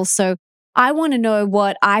people. So I want to know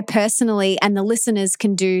what I personally and the listeners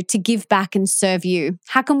can do to give back and serve you.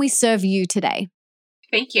 How can we serve you today?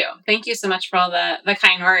 Thank you. Thank you so much for all the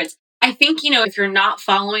kind words. I think, if you're not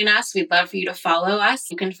following us, we'd love for you to follow us.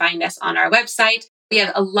 You can find us on our website. We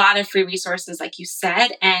have a lot of free resources, like you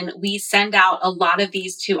said, and we send out a lot of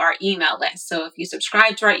these to our email list. So if you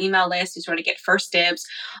subscribe to our email list, you sort of get first dibs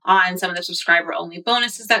on some of the subscriber-only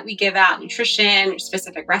bonuses that we give out, nutrition,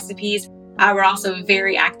 specific recipes. We're also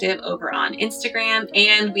very active over on Instagram,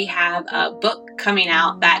 and we have a book coming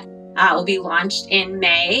out that will be launched in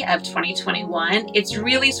May of 2021. It's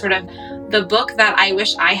really sort of the book that I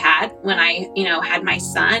wish I had when I, had my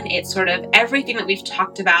son. It's sort of everything that we've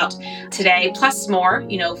talked about today, plus more,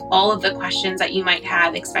 all of the questions that you might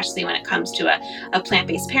have, especially when it comes to a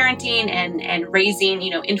plant-based parenting and raising,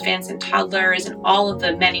 infants and toddlers and all of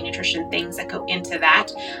the many nutrition things that go into that.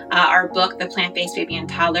 Our book, The Plant-Based Baby and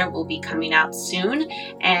Toddler, will be coming out soon,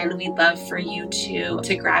 and we'd love for you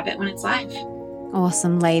to grab it when it's live.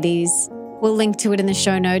 Awesome, ladies. We'll link to it in the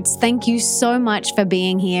show notes. Thank you so much for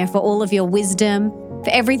being here, for all of your wisdom, for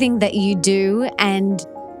everything that you do, and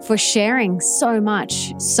for sharing so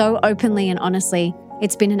much, so openly and honestly.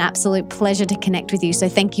 It's been an absolute pleasure to connect with you. So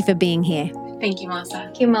thank you for being here. Thank you, Melissa.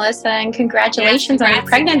 Thank you, Melissa, and congratulations on your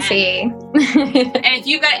pregnancy. And if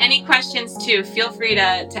you've got any questions too, feel free to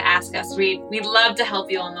ask us. We'd love to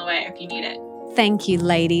help you on the way if you need it. Thank you,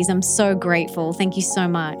 ladies. I'm so grateful. Thank you so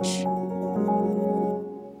much.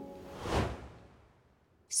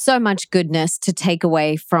 So much goodness to take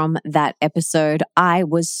away from that episode. I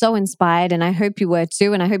was so inspired, and I hope you were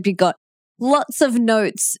too. And I hope you got lots of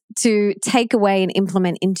notes to take away and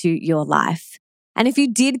implement into your life. And if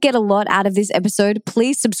you did get a lot out of this episode,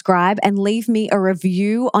 please subscribe and leave me a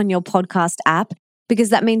review on your podcast app, because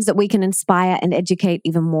that means that we can inspire and educate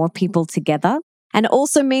even more people together. And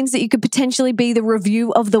also means that you could potentially be the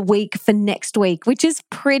review of the week for next week, which is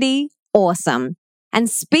pretty awesome. And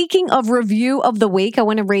speaking of review of the week, I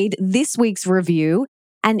want to read this week's review,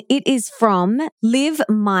 and it is from Liv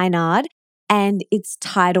Minard, and it's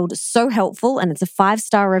titled So Helpful, and it's a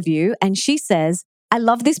 5-star review. And she says, I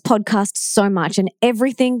love this podcast so much and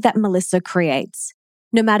everything that Melissa creates.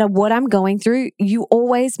 No matter what I'm going through, you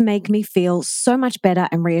always make me feel so much better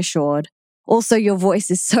and reassured. Also, your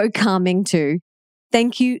voice is so calming too.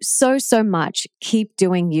 Thank you so, so much. Keep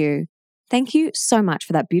doing you. Thank you so much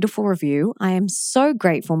for that beautiful review. I am so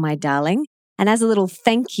grateful, my darling. And as a little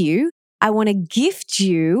thank you, I want to gift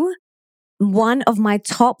you one of my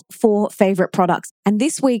top 4 favorite products. And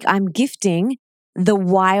this week I'm gifting the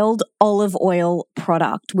Wild Olive Oil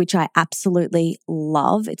product, which I absolutely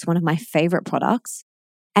love. It's one of my favorite products.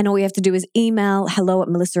 And all you have to do is email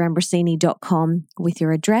hello@melissaambrosini.com with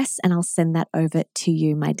your address, and I'll send that over to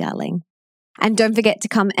you, my darling. And don't forget to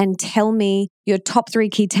come and tell me your top 3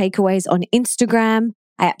 key takeaways on Instagram.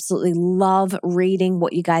 I absolutely love reading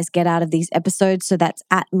what you guys get out of these episodes. So that's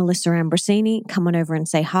at Melissa Ambrosini. Come on over and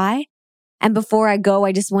say hi. And before I go,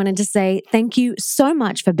 I just wanted to say thank you so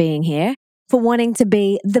much for being here, for wanting to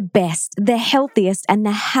be the best, the healthiest, and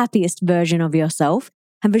the happiest version of yourself,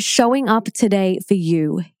 and for showing up today for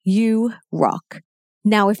you. You rock.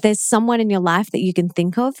 Now, if there's someone in your life that you can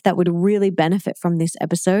think of that would really benefit from this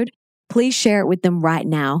episode, please share it with them right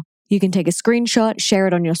now. You can take a screenshot, share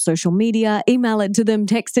it on your social media, email it to them,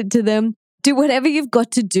 text it to them. Do whatever you've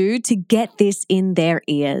got to do to get this in their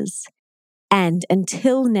ears. And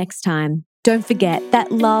until next time, don't forget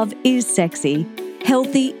that love is sexy,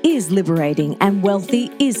 healthy is liberating, and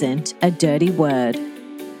wealthy isn't a dirty word.